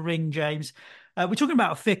into the ring, James. We're talking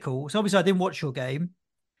about Fickle. So obviously I didn't watch your game.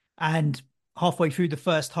 And halfway through the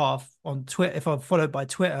first half on Twitter, if I'm followed by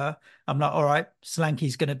Twitter, I'm like, all right,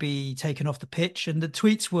 Solanke's going to be taken off the pitch. And the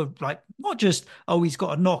tweets were like, Not just, oh, he's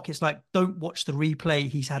got a knock. It's like, don't watch the replay.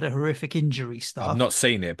 He's had a horrific injury I've stuff. not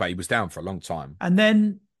seen it, but he was down for a long time. And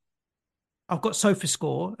then I've got Sofa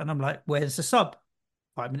score, and I'm like, where's the sub?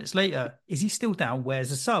 5 minutes later, is he still down? Where's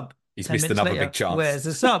the sub? He's 10 missed minutes another big later, chance. where's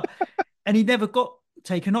the sub? And he never got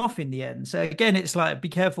taken off in the end. So again, it's like, be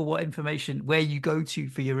careful what information, where you go to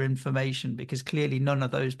for your information, because clearly none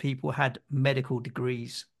of those people had medical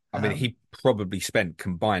degrees. I mean, he probably spent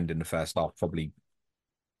combined in the first half probably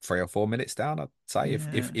 3 or 4 minutes down, I'd say,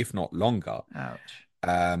 Yeah. if not longer.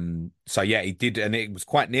 Ouch. So yeah, he did, and it was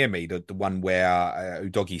quite near me, the one where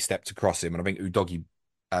Udogi stepped across him, and I think Udogi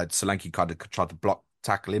Solanke kind of tried to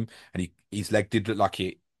tackle him, and his leg did look like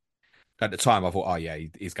it. At the time, I thought, oh yeah,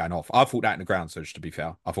 he's going off. I thought that in the ground, so just to be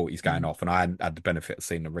fair, I thought he's going off, and I hadn't had the benefit of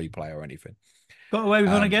seeing the replay or anything. Got away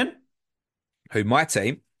with one Um, again? who my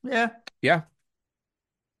team? Yeah. Yeah,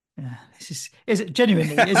 Yeah. Is it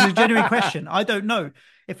genuinely? Is it a genuine question? I don't know.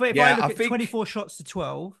 If I yeah, look I at think 24 shots to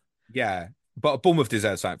 12, yeah, but Bournemouth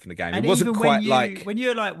deserves something from the game. It and wasn't even quite like when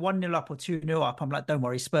you're like 1-0 up or 2-0 up, I'm like, don't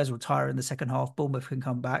worry, Spurs will tire in the second half. Bournemouth can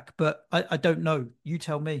come back. But I don't know. You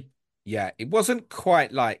tell me. yeah, it wasn't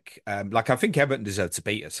quite like I think Everton deserved to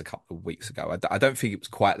beat us a couple of weeks ago. I don't think it was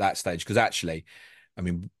quite that stage because actually, I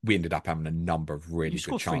mean, we ended up having a number of You really good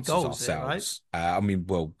scored three chances goals there, right? ourselves. I mean,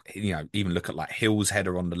 well, even look at like Hill's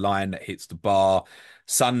header on the line that hits the bar.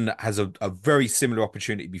 Son has a very similar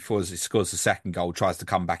opportunity before he scores the second goal, tries to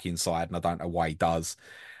come back inside, and I don't know why he does.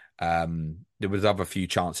 There was other few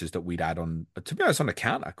chances that we'd had on, to be honest, on the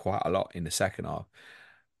counter quite a lot in the second half.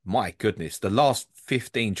 My goodness, the last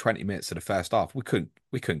 15, 20 minutes of the first half, we couldn't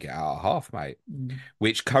get out of half, mate.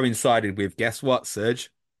 Which coincided with, guess what, Serge?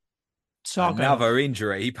 Sarr going Another off.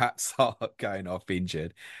 injury, Pat Sark going off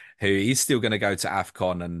injured, who is still going to go to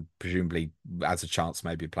AFCON and presumably has a chance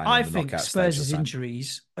maybe playing in I the think knockout stage or Spurs' something.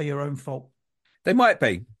 injuries are your own fault. They might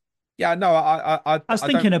be. Yeah, no, I was I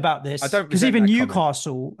thinking don't about I this don't because resent even that comment.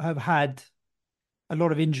 Newcastle have had a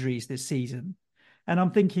lot of injuries this season. And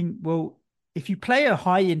I'm thinking, well, if you play a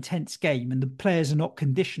high intense game and the players are not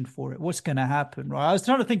conditioned for it, what's going to happen, right? I was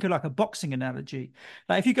trying to think of like a boxing analogy.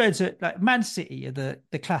 Like if you go to like Man City are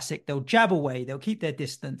the classic, they'll jab away, they'll keep their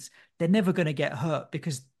distance. They're never going to get hurt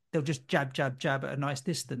because they'll just jab, jab, jab at a nice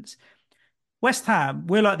distance. West Ham,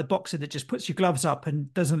 we're like the boxer that just puts your gloves up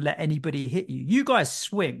and doesn't let anybody hit you. You guys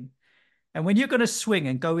swing. And when you're going to swing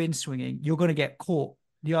and go in swinging, you're going to get caught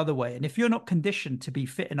the other way. And if you're not conditioned to be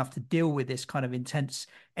fit enough to deal with this kind of intense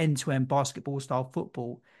end-to-end basketball style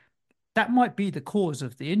football, that might be the cause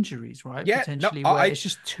of the injuries, right? Yeah, no, Potentially, where it's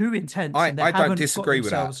just too intense and they I don't haven't got disagree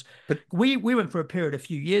with that. themselves. But We went for a period a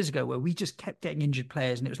few years ago where we just kept getting injured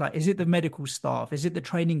players, and it was like, is it the medical staff? Is it the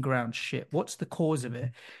training ground shit? What's the cause of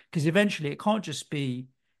it? Because eventually, it can't just be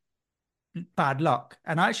bad luck.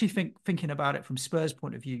 And I actually think, thinking about it from Spurs'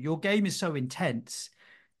 point of view, your game is so intense,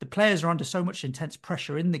 the players are under so much intense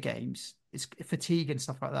pressure in the games, it's fatigue and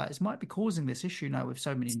stuff like that. It might be causing this issue now with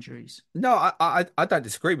so many injuries. no, I don't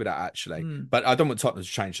disagree with that actually. But I don't want Tottenham to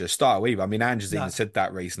change their style either. I mean, Ange's even No, said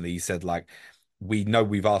that recently. He said like, we know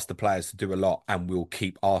we've asked the players to do a lot, and we'll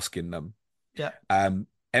keep asking them. yeah,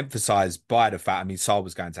 Emphasized by the fact, I mean, Saul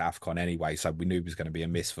was going to AFCON anyway, so we knew it was going to be a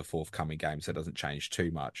miss for forthcoming games. So it doesn't change too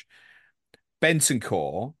much.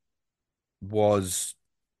 Bentoncourt was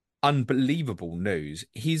unbelievable news.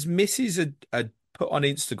 His missus had put on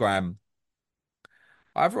Instagram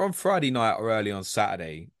either on Friday night or early on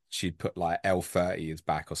Saturday. She'd put like L30 is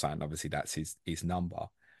back or something. Obviously, that's his number.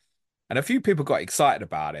 And a few people got excited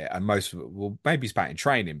about it, and most of it, well, maybe he's back in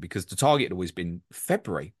training because the target had always been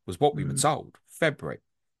February, was what we were told. February.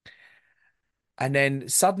 And then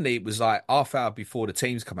suddenly it was like half hour before the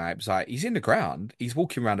teams come out, it was like he's in the ground, he's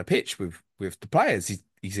walking around the pitch with the players,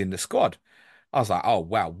 he's in the squad. I was like, oh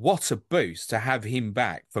wow, what a boost to have him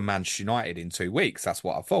back for Manchester United in 2 weeks. That's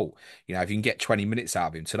what I thought. If you can get 20 minutes out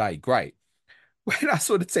of him today, great. When I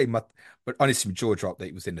saw the team, but honestly, my jaw dropped that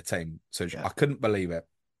he was in the team. So yeah. I couldn't believe it.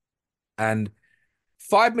 And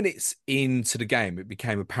 5 minutes into the game, it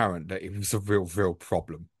became apparent that it was a real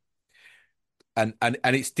problem. And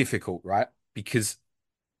it's difficult, right? Because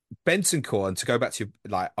Bentoncourt, and to go back to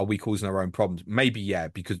like, are we causing our own problems? Maybe, yeah,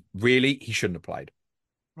 because really he shouldn't have played.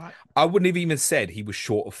 Right. I wouldn't have even said he was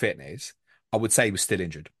short of fitness. I would say he was still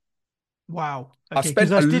injured. Wow. I Okay, because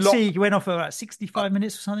spent I a did lot. see he went off for about 65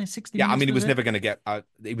 minutes or something. 60 Yeah, I minutes mean, was it?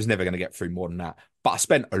 he was never going to get through more than that. But I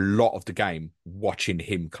spent a lot of the game watching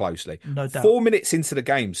him closely. No doubt. 4 minutes into the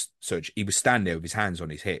game, Serge, he was standing there with his hands on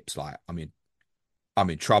his hips, like, I mean, I'm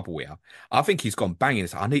in trouble here. I think he's gone banging.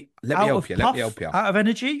 Let me help you. Let me help you. Out of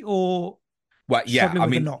energy, or Well, yeah, struggling I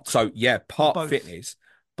with the mean, knock? so yeah, part Both. fitness,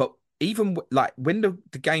 but even like when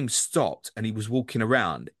the game stopped and he was walking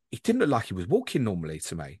around, he didn't look like he was walking normally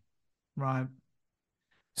to me. Right.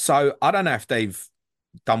 So I don't know if they've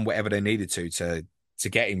done whatever they needed to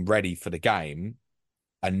get him ready for the game,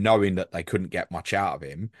 and knowing that they couldn't get much out of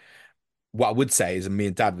him. What I would say is, and me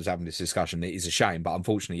and Dad was having this discussion, it is a shame, but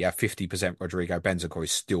unfortunately, yeah, 50% Rodrigo Bentancur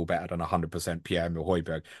is still better than 100% Pierre-Emile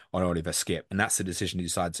Højbjerg on Oliver Skip, and that's the decision he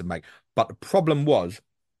decided to make. But the problem was,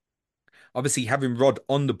 obviously, having Rod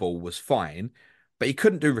on the ball was fine, but he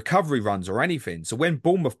couldn't do recovery runs or anything. So when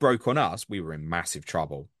Bournemouth broke on us, we were in massive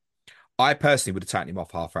trouble. I personally would have taken him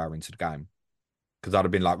off half hour into the game because I'd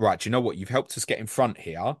have been like, right, do you know what? You've helped us get in front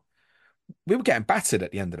here. We were getting battered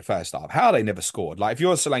at the end of the first half. How they never scored? Like, if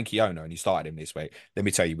you're a Solanke owner and you started him this week, let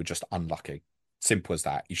me tell you, you were just unlucky. Simple as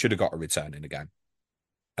that. You should have got a return in the game.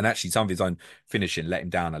 And actually, some of his own finishing let him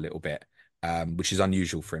down a little bit, which is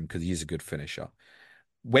unusual for him because he is a good finisher.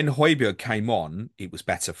 When Højbjerg came on, it was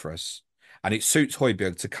better for us. And it suits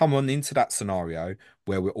Højbjerg to come on into that scenario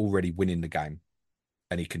where we're already winning the game.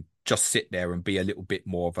 And he can just sit there and be a little bit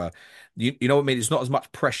more of a, you know what I mean? It's not as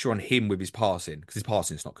much pressure on him with his passing because his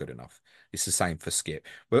passing is not good enough. It's the same for Skip.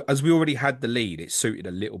 But as we already had the lead, it suited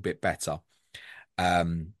a little bit better.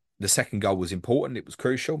 The second goal was important. It was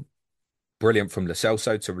crucial. Brilliant from Lo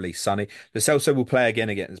Celso to release Sonny. Lo Celso will play again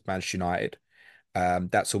against Manchester United.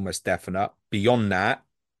 That's almost definite. Beyond that,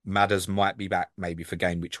 Madders might be back maybe for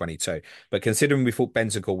game week 22. But considering we thought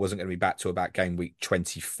Bentancur wasn't going to be back to about game week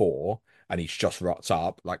 24 and he's just rocked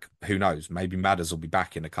up, like, who knows? Maybe Madders will be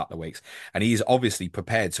back in a couple of weeks. And he's obviously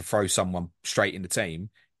prepared to throw someone straight in the team,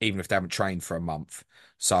 even if they haven't trained for a month.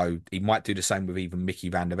 So he might do the same with even Mickey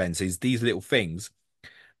van der Ven. So it's these little things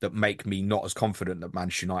that make me not as confident that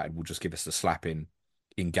Manchester United will just give us a slap in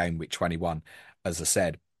game week 21, as I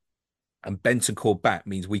said. And Bentancur back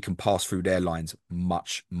means we can pass through their lines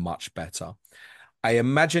much, much better. I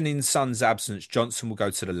imagine in Son's absence, Johnson will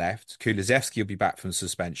go to the left. Kulusevski will be back from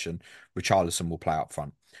suspension. Richarlison will play up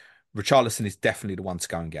front. Richarlison is definitely the one to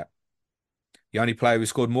go and get. The only player who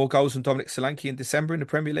scored more goals than Dominic Solanke in December in the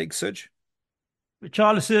Premier League, Suj?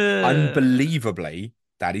 Richarlison. Unbelievably,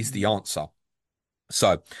 that is the answer.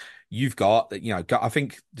 So you've got, I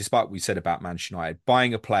think despite what we said about Manchester United,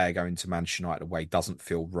 buying a player going to Manchester United away doesn't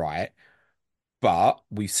feel right. But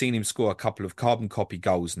we've seen him score a couple of carbon copy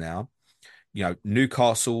goals now.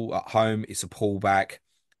 Newcastle at home, it's a pullback.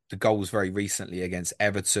 The goals very recently against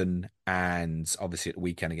Everton and obviously at the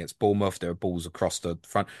weekend against Bournemouth. There are balls across the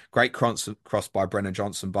front. Great cross by Brennan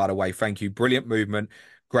Johnson, by the way. Thank you. Brilliant movement.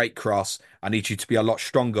 Great cross. I need you to be a lot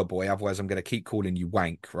stronger, boy. Otherwise, I'm going to keep calling you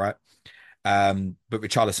wank, right? But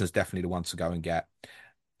Richarlison's definitely the one to go and get.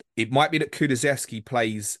 It might be that Kulusevski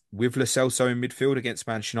plays with Lo Celso in midfield against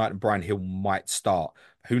Manchester United and Brian Hill might start.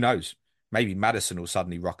 Who knows? Maybe Maddison will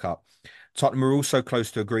suddenly rock up. Tottenham are also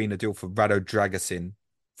close to agreeing a deal for Rado Dragusin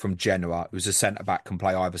from Genoa, who's a centre-back, can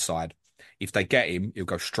play either side. If they get him, he'll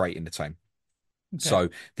go straight in the team. Okay. So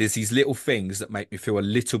there's these little things that make me feel a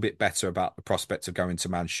little bit better about the prospect of going to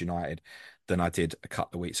Manchester United than I did a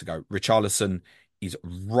couple of weeks ago. Richarlison is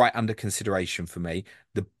right under consideration for me.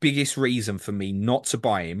 The biggest reason for me not to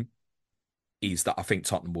buy him is that I think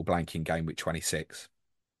Tottenham will blank in game week 26.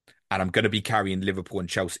 And I'm going to be carrying Liverpool and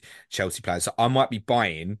Chelsea players. So I might be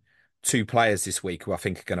buying two players this week who I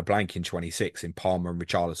think are going to blank in 26 in Palmer and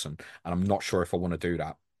Richarlison. And I'm not sure if I want to do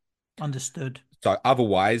that. Understood. So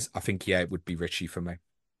otherwise, I think, yeah, it would be Richie for me.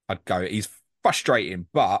 I'd go. He's frustrating,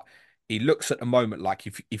 but he looks at the moment like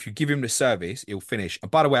if you give him the service, he'll finish. And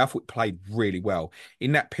by the way, I thought he played really well.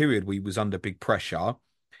 In that period where he was under big pressure,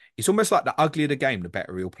 it's almost like the uglier the game, the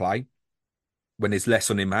better he'll play. When there's less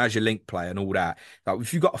on him, how's your link play and all that. Like,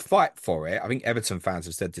 if you've got to fight for it, I think Everton fans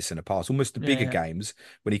have said this in the past, almost the bigger games,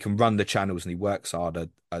 when he can run the channels and he works hard,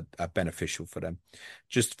 are beneficial for them.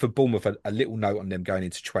 Just for Bournemouth, a little note on them going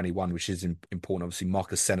into 21, which is important. Obviously,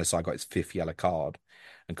 Marcus Senesi got his 5th yellow card.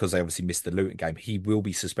 And because they obviously missed the Luton game, he will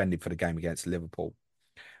be suspended for the game against Liverpool,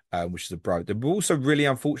 which is a bro. They were also really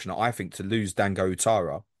unfortunate, I think, to lose Dango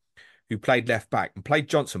Utara, who played left back and played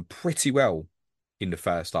Johnson pretty well in the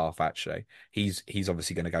first half, actually. He's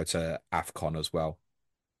obviously going to go to AFCON as well.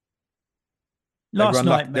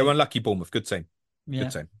 They were unlucky, Bournemouth. Good team. Yeah.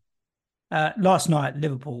 Good team. Last night,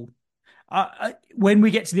 Liverpool. When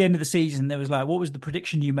we get to the end of the season, there was like, what was the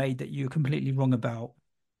prediction you made that you were completely wrong about?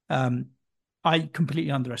 I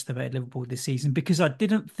completely underestimated Liverpool this season because I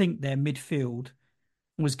didn't think their midfield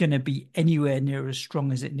was going to be anywhere near as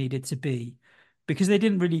strong as it needed to be because they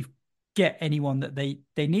didn't really get anyone that they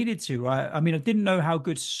needed to, right? I mean, I didn't know how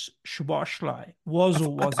good Szoboszlai was or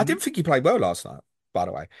wasn't. I didn't think he played well last night, by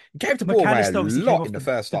the way. He gave the ball away a lot in the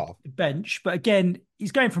first half. Bench, but again,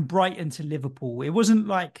 he's going from Brighton to Liverpool. It wasn't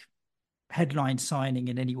like headline signing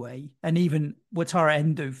in any way. And even Wataru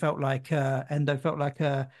Endo felt like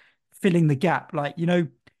filling the gap. Like,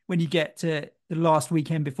 when you get to the last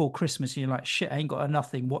weekend before Christmas, and you're like, shit, I ain't got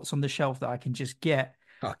nothing. What's on the shelf that I can just get?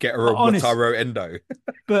 I'll get her a Honest, Wataru Endo.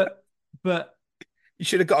 but but You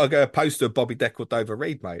should have got a poster of Bobby De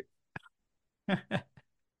Cordova-Reid, mate.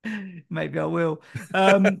 maybe I will.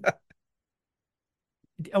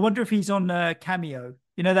 I wonder if he's on Cameo.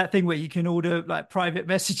 You know that thing where you can order like private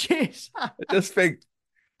messages. I just think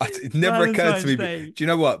it never occurred to Valentine's me. Day. Do you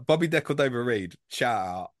know what? Bobby De Cordova-Reid, shout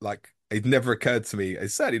out. Like, it never occurred to me.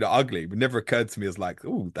 It's certainly not ugly, but never occurred to me as like,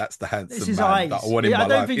 oh, that's the It's handsome his man that I eyes. want in my I don't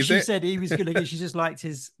life. think Is she it? said he was good looking. She just liked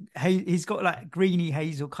his. He's got like greeny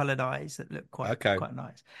hazel colored eyes that look Okay. quite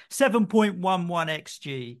nice. 7.11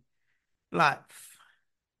 xG, like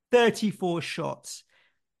 34 shots,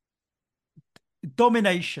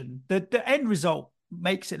 domination. The end result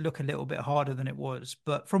makes it look a little bit harder than it was,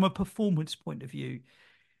 but from a performance point of view,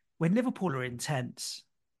 when Liverpool are intense,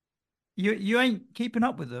 you ain't keeping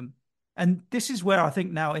up with them. And this is where I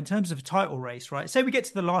think now, in terms of a title race, right? Say we get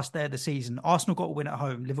to the last day of the season, Arsenal got a win at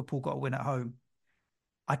home, Liverpool got a win at home.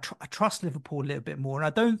 I trust Liverpool a little bit more, and I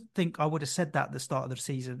don't think I would have said that at the start of the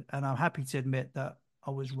season. And I'm happy to admit that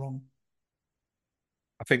I was wrong.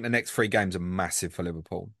 I think the next three games are massive for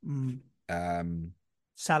Liverpool. Mm. Um,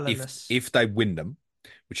 if Salahless. if they win them,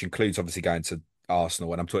 which includes obviously going to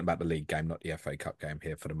Arsenal, and I'm talking about the league game, not the FA Cup game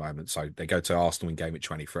here for the moment. So they go to Arsenal in game at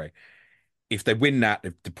 23. If they win that,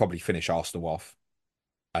 they'll probably finish Arsenal off.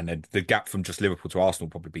 And then the gap from just Liverpool to Arsenal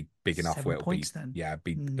will probably be big enough 7 where it'll be, points then. yeah,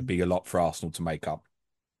 be a lot for Arsenal to make up.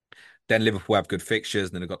 Then Liverpool have good fixtures,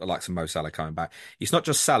 and then they've got the likes of Mo Salah coming back. It's not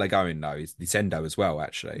just Salah going though; it's Endo as well,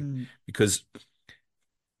 actually, Mm. because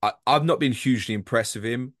I've not been hugely impressed with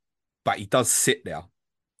him, but he does sit there.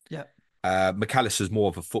 Yeah. McAllister's more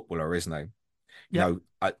of a footballer, isn't he? You Yeah.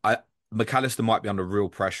 know, McAllister might be under real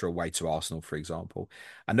pressure away to Arsenal, for example.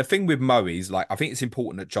 And the thing with Mo is, like, I think it's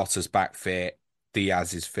important that Jota's back fit,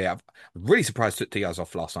 Diaz is fit. I'm really surprised took Diaz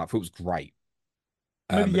off last night. I thought it was great.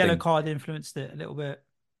 Maybe But yellow then card influenced it a little bit.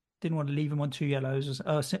 Didn't want to leave him on two yellows. On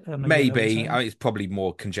a yellow or maybe something. I mean, it's probably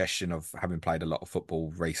more congestion of having played a lot of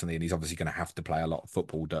football recently, and he's obviously going to have to play a lot of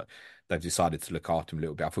football. That they've decided to look after him a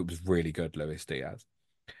little bit. I thought it was really good, Luis Diaz.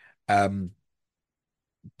 Um,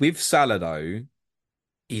 with Salah though,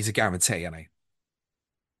 he's a guarantee, isn't he?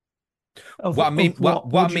 Of What I mean, what? what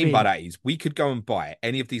What I do you mean by mean? that is, we could go and buy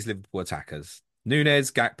any of these Liverpool attackers: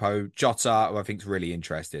 Nunez, Gakpo, Jota, who I think is really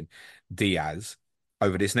interesting, Diaz,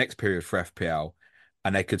 over this next period for FPL,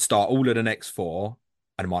 and they could start all of the next four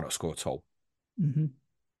and might not score at all. Mm-hmm.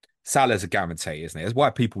 Salah's a guarantee, isn't he? That's why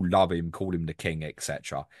people love him, call him the king,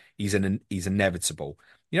 etc. He's inevitable.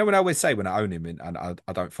 You know what I always say when I own him and I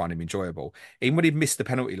don't find him enjoyable. Even when he missed the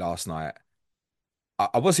penalty last night,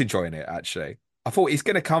 I was enjoying it actually. I thought he's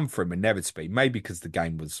going to come for him inevitably, maybe because the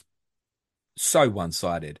game was so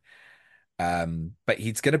one-sided. But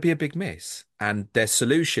he's going to be a big miss. And their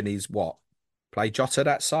solution is what? Play Jota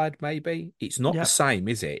that side, maybe? It's not the Yeah. same,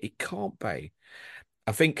 is it? It can't be.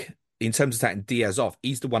 I think in terms of taking Diaz off,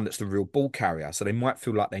 he's the one that's the real ball carrier. So they might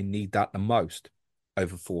feel like they need that the most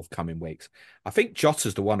over forthcoming weeks. I think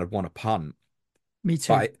Jota's the one I'd want to punt. Me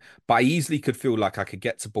too. But I easily could feel like I could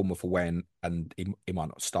get to Bournemouth away and he might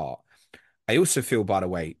not start. I also feel, by the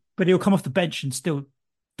way, But he'll come off the bench and still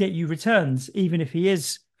get you returns, even if he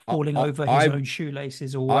is falling over his own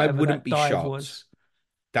shoelaces or I whatever wouldn't that be dive shocked. was.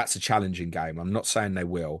 That's a challenging game. I'm not saying they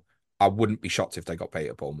will. I wouldn't be shocked if they got beat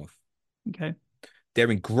at Bournemouth. Okay. They're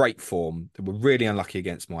in great form. They were really unlucky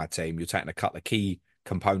against my team. You're taking a couple of key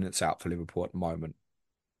components out for Liverpool at the moment,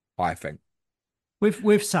 I think.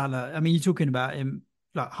 With Salah, I mean, you're talking about him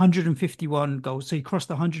like 151 goals. So he crossed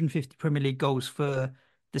the 150 Premier League goals for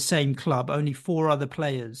the same club, only four other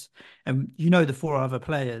players. And the four other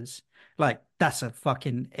players, like that's a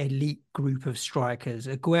fucking elite group of strikers.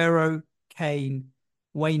 Aguero, Kane,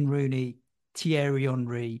 Wayne Rooney, Thierry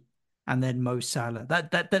Henry, and then Mo Salah.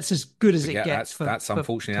 That's as good as But it yeah, gets that's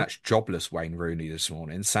unfortunately that's jobless Wayne Rooney this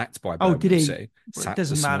morning, sacked by Oh, Birmingham did he? City. Well, it Sacked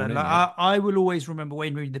doesn't this matter. morning, Like yeah. I will always remember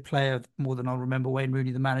Wayne Rooney the player more than I'll remember Wayne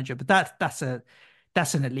Rooney the manager. But that's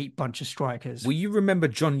an elite bunch of strikers. Will you remember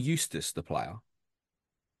John Eustace, the player?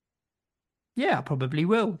 Yeah, I probably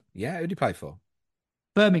will. Yeah, who did he play for?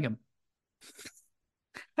 Birmingham.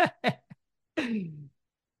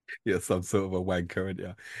 Yeah, some sort of a wanker, aren't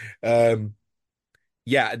you?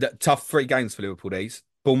 Yeah, tough three games for Liverpool these.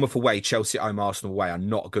 Bournemouth away, Chelsea at home, Arsenal away are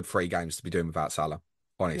not good three games to be doing without Salah,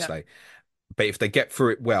 honestly. Yeah. But if they get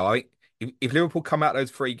through it well, if Liverpool come out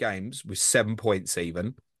those three games with 7 points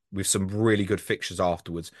even, with some really good fixtures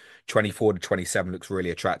afterwards. 24 to 27 looks really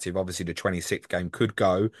attractive. Obviously, the 26th game could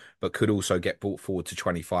go, but could also get brought forward to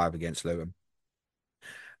 25 against Luton.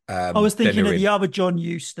 I was Then thinking they're of the in. other John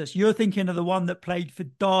Eustace. You're thinking of the one that played for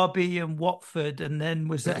Derby and Watford and then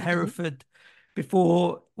was at Hereford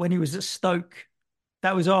before when he was at Stoke.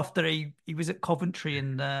 That was after he was at Coventry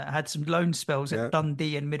and had some loan spells at Yeah.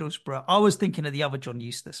 Dundee and Middlesbrough. I was thinking of the other John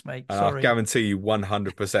Eustace, mate. And I Sorry. guarantee you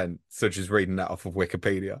 100%, such as reading that off of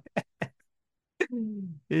Wikipedia. It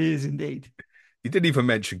is indeed. You didn't even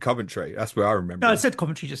mention Coventry. That's where I remember No, I him. said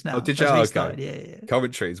Coventry just now. Oh, did you? That's where he Okay. started. Yeah, yeah.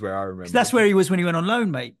 Coventry is where I 'Cause remember that's him. where he was when he went on loan,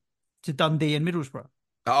 mate, to Dundee and Middlesbrough.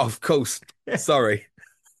 Oh, of course. Sorry.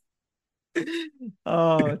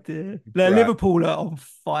 Oh dear. Right. Liverpool are on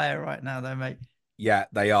fire right now, though, mate. Yeah,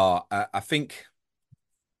 they are. I think,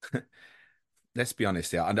 let's be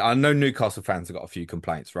honest here. I know Newcastle fans have got a few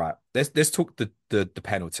complaints, right? Let's talk the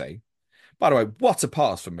penalty. By the way, what a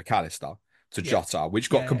pass from McAllister to Yeah. Jota,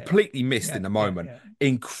 which got Yeah, completely missed in the moment. yeah.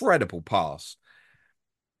 Incredible pass.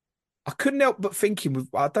 I couldn't help but thinking,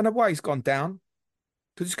 I don't know why he's gone down.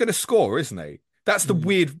 Because he's going to score, isn't he? That's the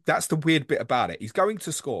weird bit about it. He's going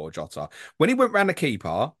to score, Jota. When he went round the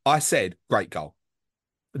keeper, I said, great goal.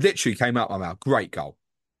 Literally came out my mouth, great goal.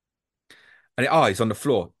 And he's on the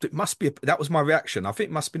floor. It must be, that was my reaction. I think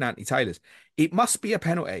it must have been Anthony Taylor's. It must be a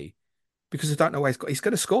penalty because I don't know where he's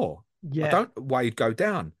going to score. I Yeah. don't know why he'd go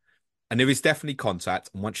down. And there is definitely contact.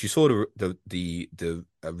 And once you saw the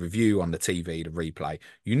review on the TV, the replay,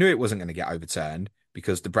 you knew it wasn't going to get overturned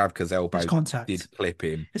because the Bravka's elbow It's contact. did clip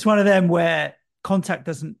him. It's one of them where contact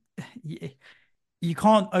doesn't. You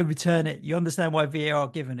can't overturn it. You understand why VAR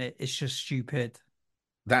given it. It's just stupid.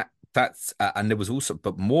 That's and there was also,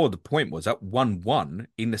 but more the point was at 1-1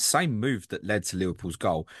 in the same move that led to Liverpool's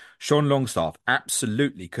goal, Sean Longstaff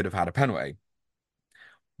absolutely could have had a penalty.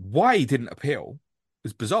 Why he didn't appeal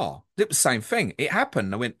was bizarre. It was the same thing. It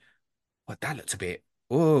happened. I went, well, that looked a bit,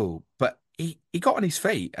 but he got on his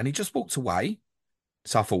feet and he just walked away.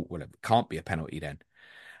 So I thought, well, it can't be a penalty then.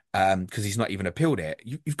 Because he's not even appealed it.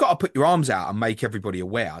 You've got to put your arms out and make everybody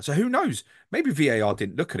aware. So who knows? Maybe VAR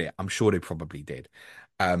didn't look at it. I'm sure they probably did.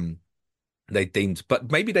 But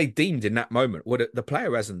maybe they deemed in that moment. Well, the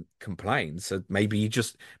player hasn't complained, so maybe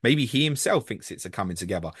he himself thinks it's a coming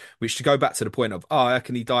together. Which, to go back to the point of, how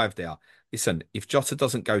can he dive there? Listen, if Jota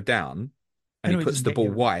doesn't go down and he puts the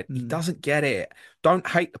ball wide, he doesn't get it. Don't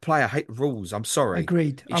hate the player, hate the rules. I'm sorry.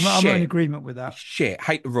 Agreed. I'm in agreement with that. It's shit.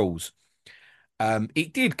 Hate the rules.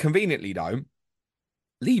 It did conveniently though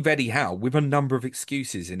leave Eddie Howe with a number of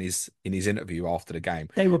excuses in his interview after the game.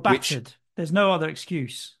 They were battered. There's no other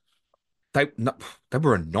excuse. They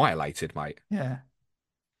were annihilated, mate. Yeah.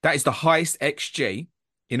 That is the highest XG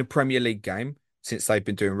in a Premier League game since they've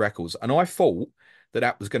been doing records. And I thought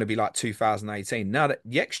that was going to be like 2018. Now that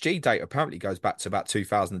the XG data apparently goes back to about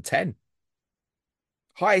 2010.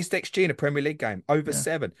 Highest XG in a Premier League game, over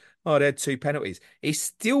 7. Oh, they had 2 penalties. It'd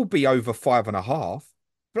still be over 5.5.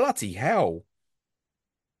 Bloody hell.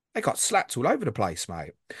 They got slapped all over the place,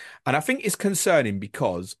 mate. And I think it's concerning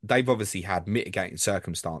because they've obviously had mitigating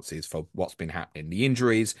circumstances for what's been happening. The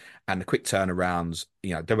injuries and the quick turnarounds,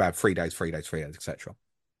 they've had 3 days, etc.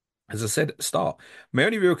 As I said at the start, my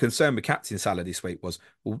only real concern with Captain Salah this week was,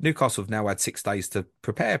 well, Newcastle have now had 6 days to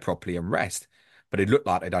prepare properly and rest. But it looked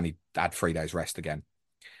like they'd only had 3 days rest again.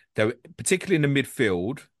 Though, particularly in the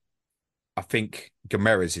midfield, I think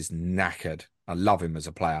Gomeres is knackered. I love him as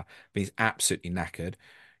a player, but he's absolutely knackered.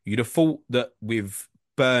 You'd have thought that with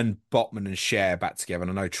Burn, Botman and Cher back together,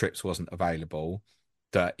 and I know Trips wasn't available,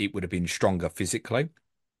 that it would have been stronger physically.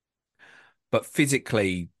 But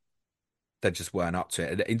physically, they just weren't up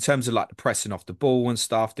to it. In terms of like the pressing off the ball and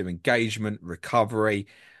stuff, their engagement, recovery,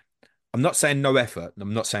 I'm not saying no effort.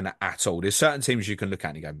 I'm not saying that at all. There's certain teams you can look at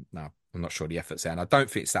and you go, no, I'm not sure the effort's there. And I don't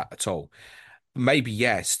think it's that at all. Maybe,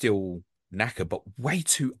 still knackered, but way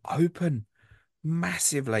too open.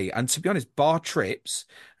 Massively. And to be honest, bar Trips,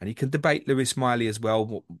 and you can debate Lewis Miley as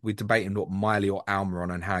well. We're debating what Miley or Almer on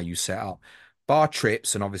and how you set up. Bar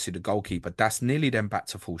Trips and obviously the goalkeeper, that's nearly them back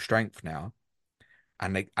to full strength now.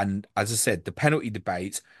 And as I said, the penalty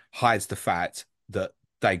debate hides the fact that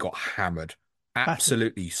they got hammered.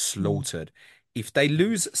 Absolutely slaughtered. If they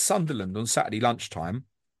lose Sunderland on Saturday lunchtime,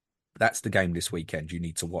 that's the game this weekend you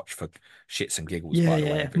need to watch for shits and giggles. Yeah, by the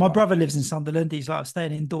way, everyone. My brother lives in Sunderland. He's like, I'm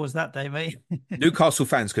staying indoors that day, mate. Newcastle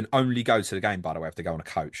fans can only go to the game, by the way, if they go on a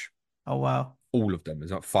coach. Oh wow! All of them.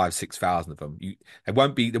 There's like 5,000-6,000 of them. They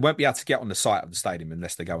won't be able to get on the site of the stadium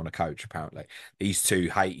unless they go on a coach. Apparently, these two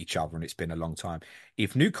hate each other, and it's been a long time.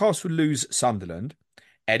 If Newcastle lose Sunderland,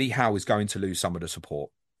 Eddie Howe is going to lose some of the support.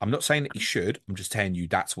 I'm not saying that he should. I'm just telling you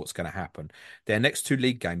that's what's going to happen. Their next two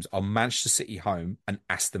league games are Manchester City home and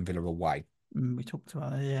Aston Villa away. We talked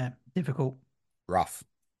about it. Yeah, difficult. Rough.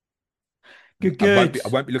 Good, I won't good. be. I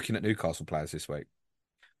won't be looking at Newcastle players this week.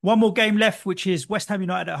 One more game left, which is West Ham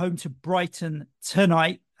United at home to Brighton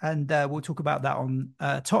tonight. And we'll talk about that on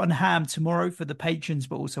Tottenham tomorrow for the patrons,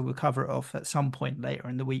 but also we'll cover it off at some point later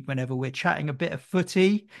in the week whenever we're chatting a bit of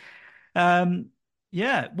footy. Um,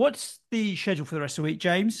 yeah, what's the schedule for the rest of the week,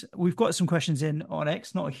 James? We've got some questions in on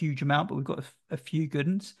X, not a huge amount, but we've got a few good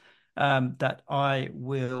ones that I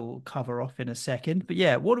will cover off in a second. But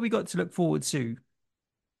yeah, what do we got to look forward to?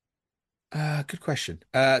 Good question.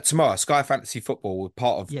 Tomorrow, Sky Fantasy Football,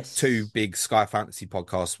 part of two Yes. big Sky Fantasy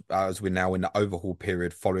podcasts, as we're now in the overhaul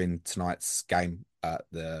period following tonight's game at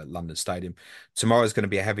the London Stadium. Tomorrow is going to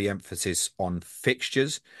be a heavy emphasis on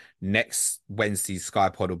fixtures. Next Wednesday's Sky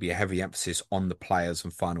Pod will be a heavy emphasis on the players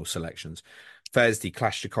and final selections. Thursday,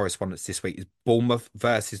 Clash of Correspondence this week is Bournemouth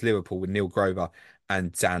versus Liverpool with Neil Grover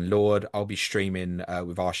and Dan Lord. I'll be streaming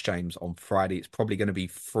with Ask James on Friday. It's probably going to be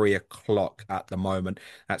 3 o'clock at the moment.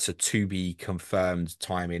 That's a to be confirmed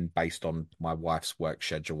timing based on my wife's work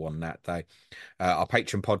schedule on that day. Our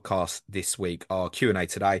Patreon podcast this week, our Q&A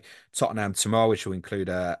today, Tottenham tomorrow, which will include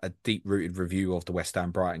a deep-rooted review of the West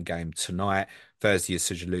Ham Brighton game tonight. Thursday, as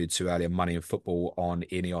Suj alluded to earlier, Money in Football on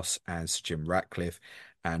Ineos and Sir Jim Ratcliffe.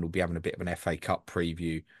 And we'll be having a bit of an FA Cup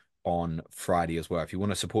preview on Friday as well. If you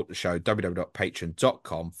want to support the show,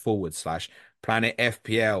 www.patreon.com/Planet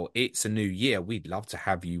FPL. It's a new year. We'd love to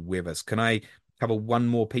have you with us. Can I cover one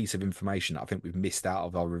more piece of information that I think we've missed out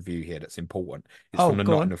of our review here that's important? It's from the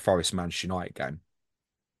Go Nottingham on. Forest Manchester United game.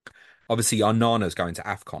 Obviously, our Nana's going to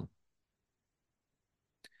AFCON.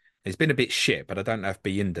 It's been a bit shit, but I don't know if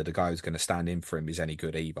Binder, the guy who's going to stand in for him, is any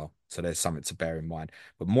good either. So there's something to bear in mind.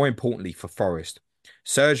 But more importantly for Forest,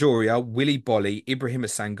 Serge Aurier, Willy Bolly, Ibrahim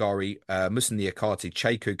Sangari, Musa Niakate,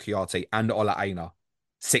 Cheku Kouyaté, and Ola Aina.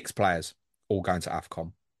 6 players all going to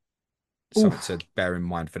AFCON. Something to bear in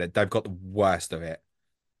mind for that. They've got the worst of it.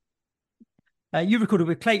 You recorded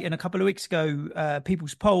with Clayton a couple of weeks ago,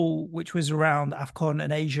 People's Poll, which was around AFCON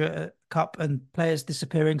and Asia Cup and players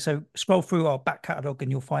disappearing. So scroll through our back catalogue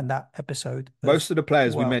and you'll find that episode. Most of the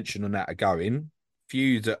players we mentioned on that are going.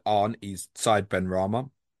 Few that aren't is Said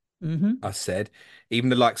Benrahma. I said,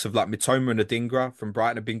 even the likes of like Mitoma and Adingra from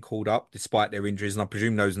Brighton have been called up despite their injuries, and I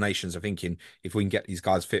presume those nations are thinking if we can get these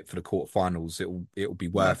guys fit for the quarterfinals, it'll be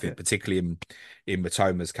worth it, particularly in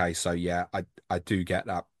Mitoma's case. So yeah, I do get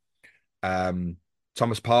that.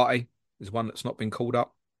 Thomas Partey is one that's not been called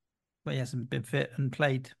up, but he hasn't been fit and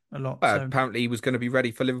played a lot. Well, so apparently he was going to be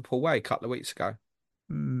ready for Liverpool away a couple of weeks ago.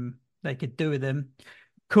 They could do with him.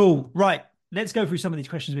 Cool. Right. Let's go through some of these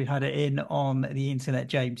questions we've had in on the internet,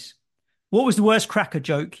 James. What was the worst cracker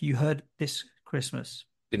joke you heard this Christmas?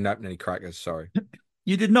 Didn't open any crackers, sorry.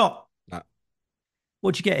 You did not? No.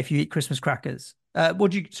 What do you get if you eat Christmas crackers?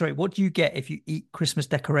 What do you get if you eat Christmas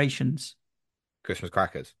decorations? Christmas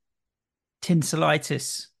crackers.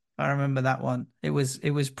 Tinselitis. I remember that one. It was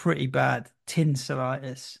pretty bad.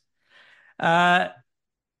 Tinselitis. Matt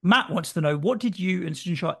wants to know, what did you and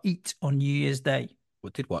Sunshine eat on New Year's Day?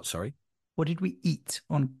 What did what, sorry? What did we eat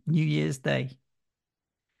on New Year's Day?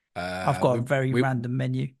 I've got a very random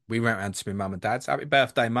menu. We went round to my mum and dad's. Happy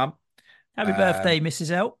birthday, mum. Happy birthday, Mrs.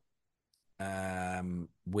 L.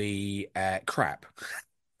 We crap.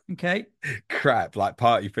 Okay. Crap, like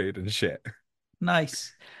party food and shit.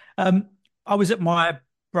 Nice. I was at my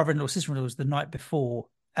brother-in-law, sister-in-law's the night before,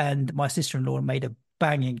 and my sister-in-law made a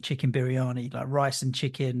banging chicken biryani, like rice and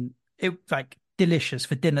chicken. It like delicious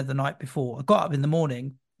for dinner the night before. I got up in the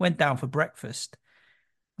morning, went down for breakfast. I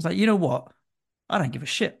was like, you know what? I don't give a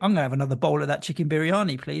shit. I'm gonna have another bowl of that chicken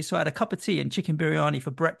biryani, please. So I had a cup of tea and chicken biryani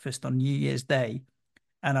for breakfast on New Year's Day,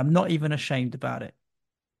 and I'm not even ashamed about it.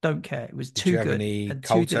 Don't care. It was too good. Did you have any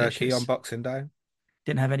cold turkey on Boxing Day?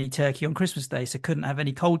 Didn't have any turkey on Christmas Day, so couldn't have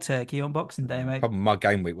any cold turkey on Boxing Day, mate. Problem my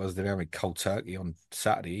game week was they didn't have any cold turkey on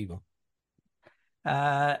Saturday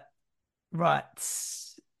either. Right.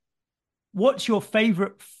 What's your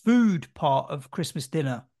favourite food part of Christmas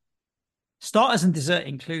dinner? Starters and dessert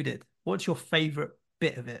included. What's your favourite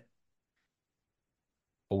bit of it?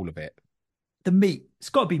 All of it. The meat. It's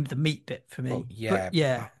got to be the meat bit for me. Well, yeah. But,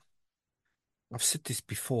 yeah. I've said this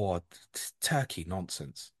before. It's turkey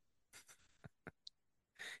nonsense.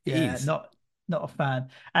 Yeah, not a fan.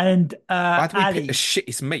 And why do we Ali, pick the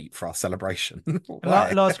shittest meat for our celebration?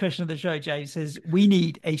 last question of the show, James says, we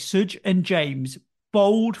need a Suj and James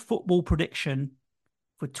bold football prediction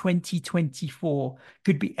for 2024.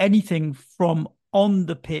 Could be anything from on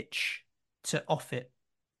the pitch to off it.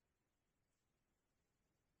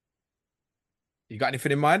 You got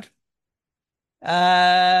anything in mind?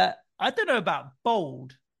 I don't know about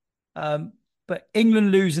bold, but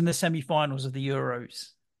England lose in the semi-finals of the Euros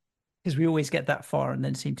because we always get that far and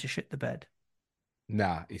then seem to shit the bed.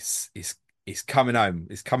 Nah, it's coming home.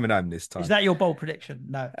 It's coming home this time. Is that your bold prediction?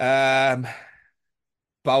 No.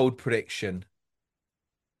 Bold prediction.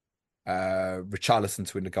 Richarlison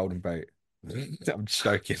to win the Golden Boot. I'm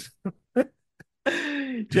joking.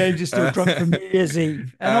 James is still drunk from New Year's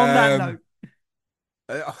Eve. And on that note,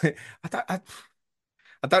 I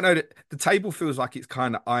don't know. The table feels like it's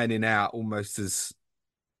kind of ironing out almost as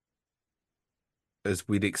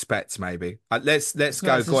we'd expect. Maybe let's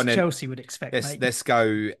go. Go on. Chelsea would expect. Let's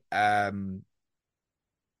go.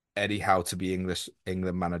 Eddie Howe to be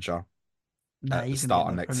England manager at the start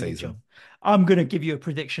of next season. I'm going to give you a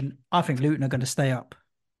prediction. I think Luton are going to stay up.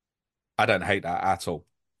 I don't hate that at all.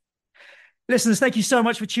 Listeners, thank you so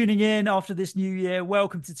much for tuning in after this new year.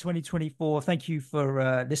 Welcome to 2024. Thank you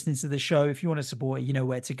for listening to the show. If you want to support it, you know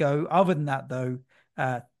where to go. Other than that, though,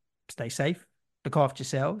 stay safe. Look after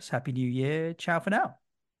yourselves. Happy New Year. Ciao for now.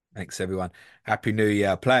 Thanks, everyone. Happy New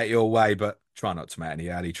Year. Play it your way, but try not to make any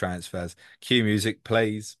early transfers. Cue music,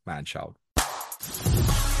 please. Man child.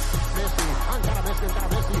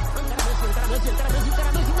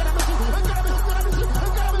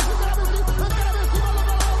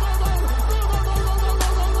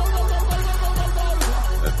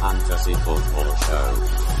 The Fantasy Football Show.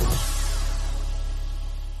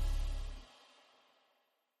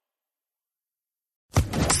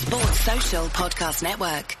 Sports Social Podcast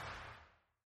Network.